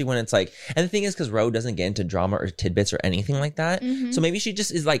 Especially when it's like, and the thing is because Ro doesn't get into drama or tidbits or anything like that. So maybe she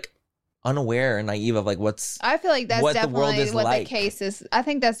just is like unaware and naive of like I feel like that's definitely what the case is. I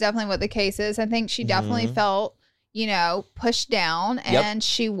think that's definitely what the case is. I think she definitely felt pushed down and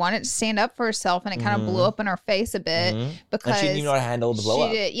she wanted to stand up for herself and it kind of blew up in her face a bit because and she didn't even know how to handle the blow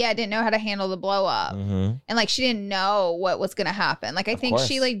up. Didn't know how to handle the blow up. And like she didn't know what was going to happen. Like I think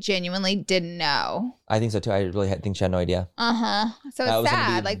she like genuinely didn't know. I think so too. I really think she had no idea. So it's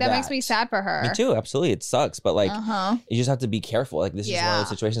sad. Like that makes me sad for her. Me too. Absolutely. It sucks. But like you just have to be careful. Like this is one of those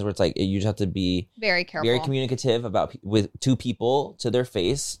situations where it's like you just have to be very careful, very communicative with two people to their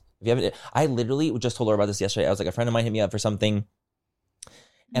face. If you haven't, I literally just told her about this yesterday. I was like, a friend of mine hit me up for something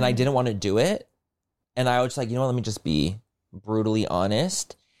and I didn't want to do it. And I was just like, let me just be brutally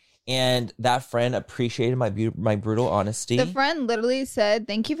honest. And that friend appreciated my brutal honesty. The friend literally said,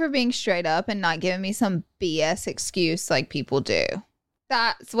 thank you for being straight up and not giving me some BS excuse like people do.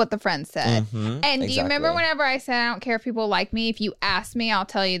 That's what the friend said. And do you remember whenever I said, I don't care if people like me. If you ask me, I'll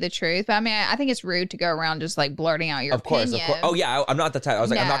tell you the truth. But I mean, I think it's rude to go around just like blurting out your opinion. Of course. Oh, yeah. I'm not the type. I was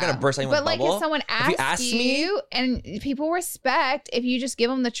like, I'm not going to burst anyone's bubble. But like if someone asks you and people respect, if you just give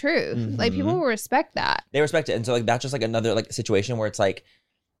them the truth, like people will respect that. They respect it. And so like that's just like another like situation where it's like,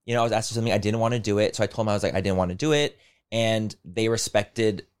 I was asked for something. I didn't want to do it. So I told them, I was like, I didn't want to do it. And they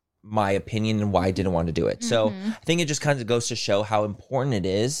respected my opinion and why I didn't want to do it. So I think it just kind of goes to show how important it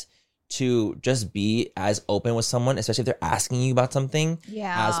is to just be as open with someone, especially if they're asking you about something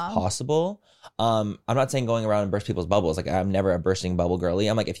as possible. I'm not saying going around and burst people's bubbles. Like I'm never a bursting bubble girly.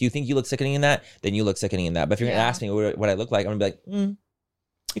 I'm like, if you think you look sickening in that, then you look sickening in that. But if you're going to ask me what I look like, I'm going to be like,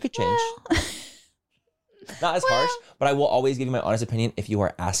 you could change. Not as harsh, but I will always give you my honest opinion if you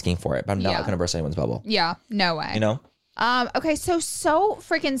are asking for it. But I'm not going to burst anyone's bubble. Yeah, no way. Okay, so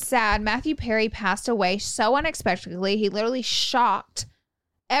freaking sad. Matthew Perry passed away so unexpectedly. He literally shocked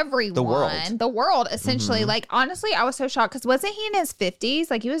everyone. The world essentially. Like, honestly, I was so shocked because wasn't he in his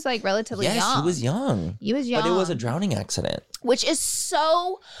 50s? Like, he was like relatively young. Yes, he was young. But it was a drowning accident. Which is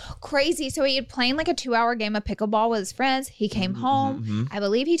so crazy. So he had played like a 2-hour game of pickleball with his friends. He came home. I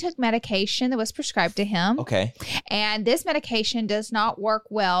believe he took medication that was prescribed to him. Okay. And this medication does not work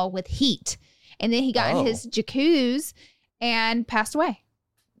well with heat. And then he got in his jacuzzi and passed away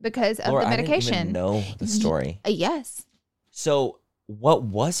because of the medication. I didn't even know the story. Yes. So what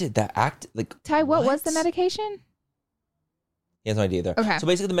was it that Ty, what was the medication? He has no idea either. Okay. So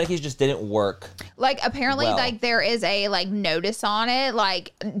basically the medication just didn't work. Like apparently like there is a like notice on it.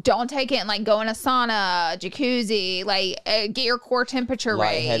 Like don't take it and like go in a sauna, jacuzzi, like get your core temperature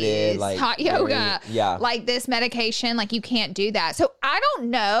raised, like hot yoga. Like this medication, like you can't do that. So I don't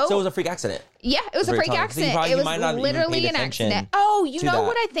know. So it was a freak accident. Yeah, it was a freak accident. It was literally an accident. Oh, you know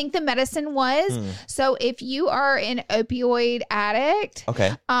what I think the medicine was? So if you are an opioid addict,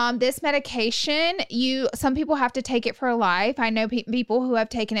 this medication, some people have to take it for life. I know people who have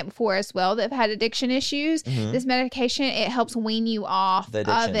taken it before as well that have had addiction issues. This medication, it helps wean you off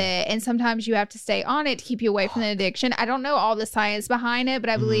of it. And sometimes you have to stay on it to keep you away from the addiction. I don't know all the science behind it, but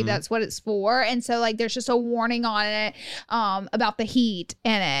I believe that's what it's for. And so like there's just a warning on it about the heat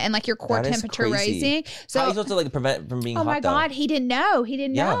in it and like your core temperature raising. So how are you supposed to like prevent from being hot? Oh my God, he didn't know. He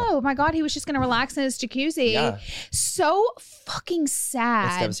didn't know. Oh my God, he was just gonna relax in his jacuzzi. So fucking sad.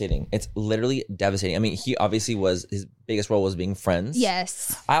 It's devastating. It's literally devastating. I mean, he obviously his biggest role was being friends.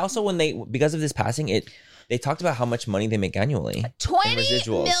 Yes. I also because of this passing, they talked about how much money they make annually. $20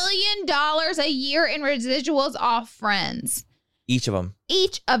 million a year in residuals off Friends. Each of them.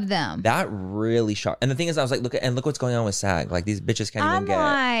 Each of them. That really shocked. And the thing is, I was like, look what's going on with SAG. Like, these bitches can't even get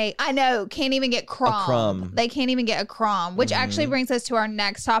I know, can't even get crumb. a crumb. They can't even get a crumb, which actually brings us to our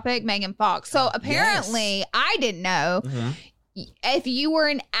next topic, Megan Fox. So apparently, I didn't know. If you were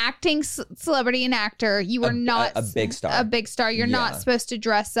an acting celebrity and actor, you were not a big star. A big star. You're not supposed to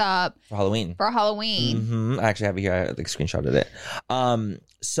dress up for Halloween. I actually have it here. I like screenshotted it.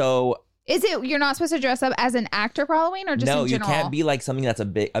 So is it you're not supposed to dress up as an actor for Halloween or just in general? You can't be like something that's a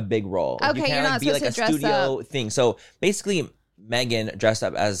big role. Okay, you can't you're not be like supposed a to dress studio up. thing. So basically, Megan dressed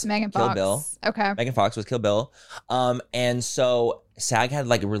up as Megan Kill Fox. Bill. Okay, Megan Fox was Kill Bill. And so SAG had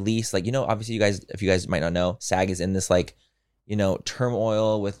like released, like, obviously if you guys might not know, SAG is in this like,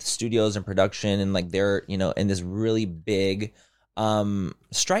 turmoil with studios and production, and like they're, in this really big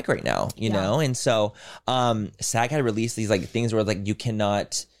strike right now, you know? And so SAG had released these like things where like you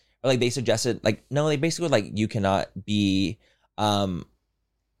cannot, or like they suggested like, no, they basically were like, you cannot be a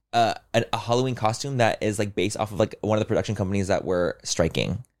Halloween costume that is like based off of like one of the production companies that were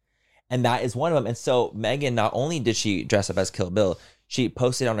striking. And that is one of them. And so Megan, not only did she dress up as Kill Bill, she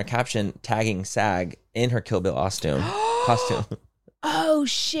posted on her caption tagging SAG in her Kill Bill costume. Oh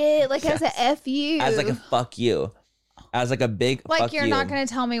shit! Like as a F you, as like a fuck you, as like a big like fuck you're not going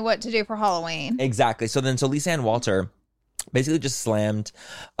to tell me what to do for Halloween. Exactly. So Lisa Ann Walter basically just slammed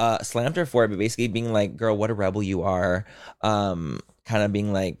her for it, but basically being like, "Girl, what a rebel you are." Kind of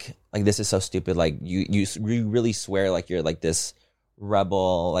being like this is so stupid. Like you really swear like you're like this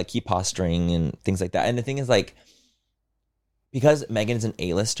rebel, like keep posturing and things like that. And the thing is like, because Megan is an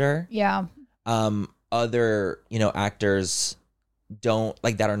A-lister, other actors don't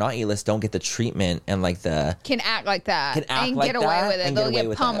like that are not A-list don't get the treatment and like the can act like that and get away with it. They'll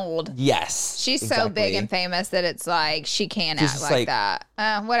get pummeled. Yes, she's so big and famous that it's like she can't act like that.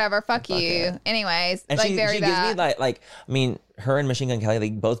 Whatever, fuck you. It. Anyways, and like she gives me like I mean, her and Machine Gun Kelly, they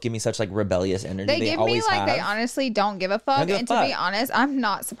both give me such like rebellious energy. They give me like have. They honestly don't give a fuck. To be honest, I'm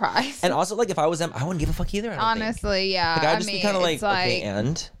not surprised. And also like if I was them, I wouldn't give a fuck either. Honestly, yeah. Like I'd just be kind of like okay,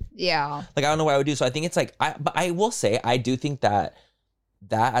 and yeah, like I don't know what I would do. So I think it's like but I will say I do think that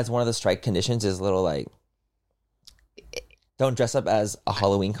as one of the strike conditions is a little like don't dress up as a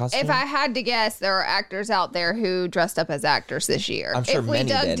Halloween costume. If I had to guess, there are actors out there who dressed up as actors this year. I'm sure if we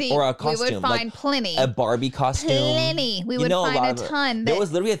dug deep, or a costume. We would find like plenty. A Barbie costume. Plenty. We would find a ton. There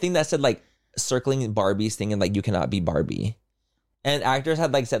was literally a thing that said like circling Barbie's thing and like you cannot be Barbie. And actors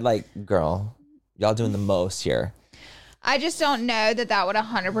had like said like, girl, y'all doing the most here. I just don't know that would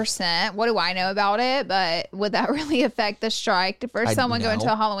 100%. What do I know about it? But would that really affect the strike for someone going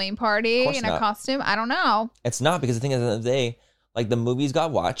to a Halloween party in a costume? I don't know. It's not, because the thing is, at the end of the day, like the movies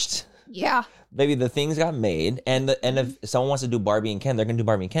got watched. Yeah. Maybe the things got made. And if someone wants to do Barbie and Ken, they're going to do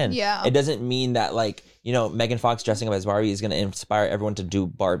Barbie and Ken. Yeah. It doesn't mean that like, Megan Fox dressing up as Barbie is going to inspire everyone to do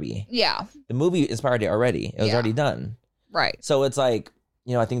Barbie. Yeah. The movie inspired it already. It was already done. Right. So it's like,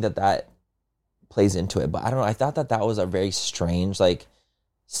 I think that plays into it, but I don't know. I thought that was a very strange like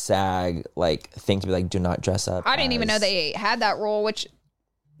SAG like thing to be like, do not dress up. I didn't even know they had that rule, which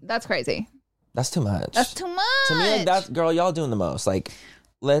that's crazy. That's too much. That's too much. To me, like that's girl, y'all doing the most. Like,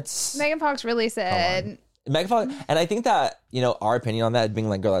 let's. Megan Fox really said. Megan Fox, and I think that our opinion on that being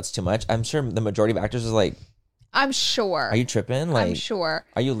like, girl, that's too much. I'm sure the majority of actors is like, I'm sure. Are you tripping? Like, I'm sure.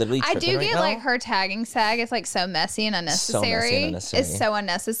 Are you literally tripping? I do get right like her tagging SAG. It's like so messy and unnecessary. It's so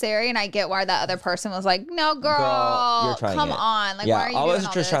unnecessary, and I get why that other person was like, "No, girl, you're trying come it. on, like, yeah, why are you I doing was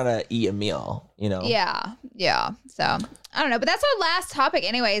all just this? trying to eat a meal, Yeah. So I don't know, but that's our last topic,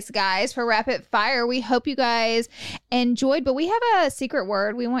 anyways, guys. For rapid fire, we hope you guys enjoyed, but we have a secret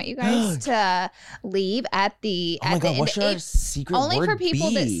word we want you guys to leave at the. Oh my god, what should our secret word be? Only for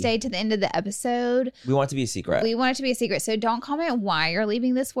people that stayed to the end of the episode. We want it to be a secret. We want it to be a secret. So don't comment why you're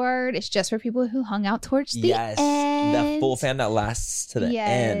leaving this word. It's just for people who hung out towards the end. The full fan that lasts to the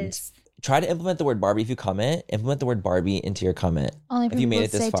end. Try to implement the word Barbie if you comment. Implement the word Barbie into your comment. Only for if you people made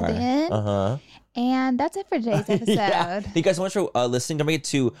it this far. To the end. And that's it for today's episode. Thank you guys so much for listening. Don't forget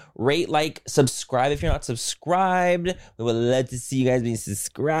to rate, like, subscribe if you're not subscribed. We would love to see you guys being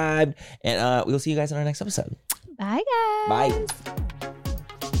subscribed. And we will see you guys in our next episode. Bye, guys. Bye.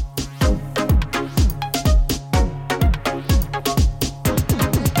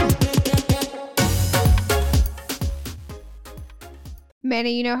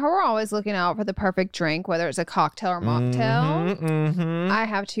 Manny, you know how we're always looking out for the perfect drink, whether it's a cocktail or mocktail? I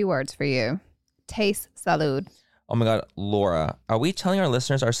have 2 words for you. Taste salud. Oh my God, Laura, are we telling our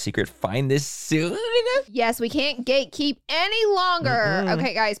listeners our secret find this soon? Yes, we can't gatekeep any longer.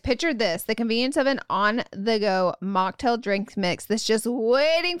 Okay, guys, picture this. The convenience of an on-the-go mocktail drink mix that's just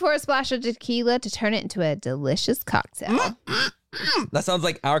waiting for a splash of tequila to turn it into a delicious cocktail. That sounds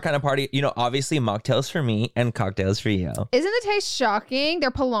like our kind of party. You know, obviously mocktails for me and cocktails for you. Isn't the taste shocking?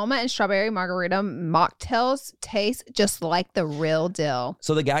 Their Paloma and Strawberry Margarita mocktails taste just like the real deal.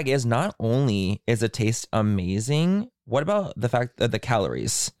 So the gag is, not only is the taste amazing, what about the fact that the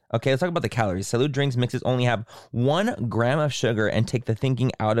calories? Okay, let's talk about the calories. Salud drinks mixes only have 1 gram of sugar and take the thinking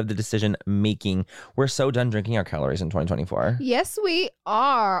out of the decision making. We're so done drinking our calories in 2024. Yes, we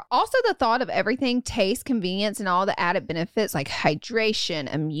are. Also, the thought of everything, taste, convenience, and all the added benefits like hydration,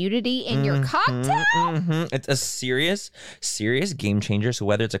 immunity in your cocktail. It's a serious game changer. So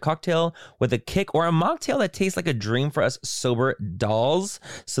whether it's a cocktail with a kick or a mocktail that tastes like a dream for us sober dolls,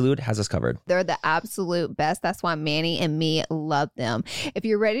 Salud has us covered. They're the absolute best. That's why Manny and me love them. If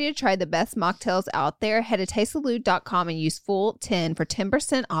you're ready to try the best mocktails out there, head to tastesalud.com and use full10 for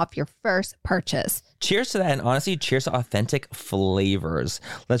 10% off your first purchase. Cheers to that, and honestly, cheers to authentic flavors.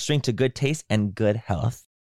 Let's drink to good taste and good health.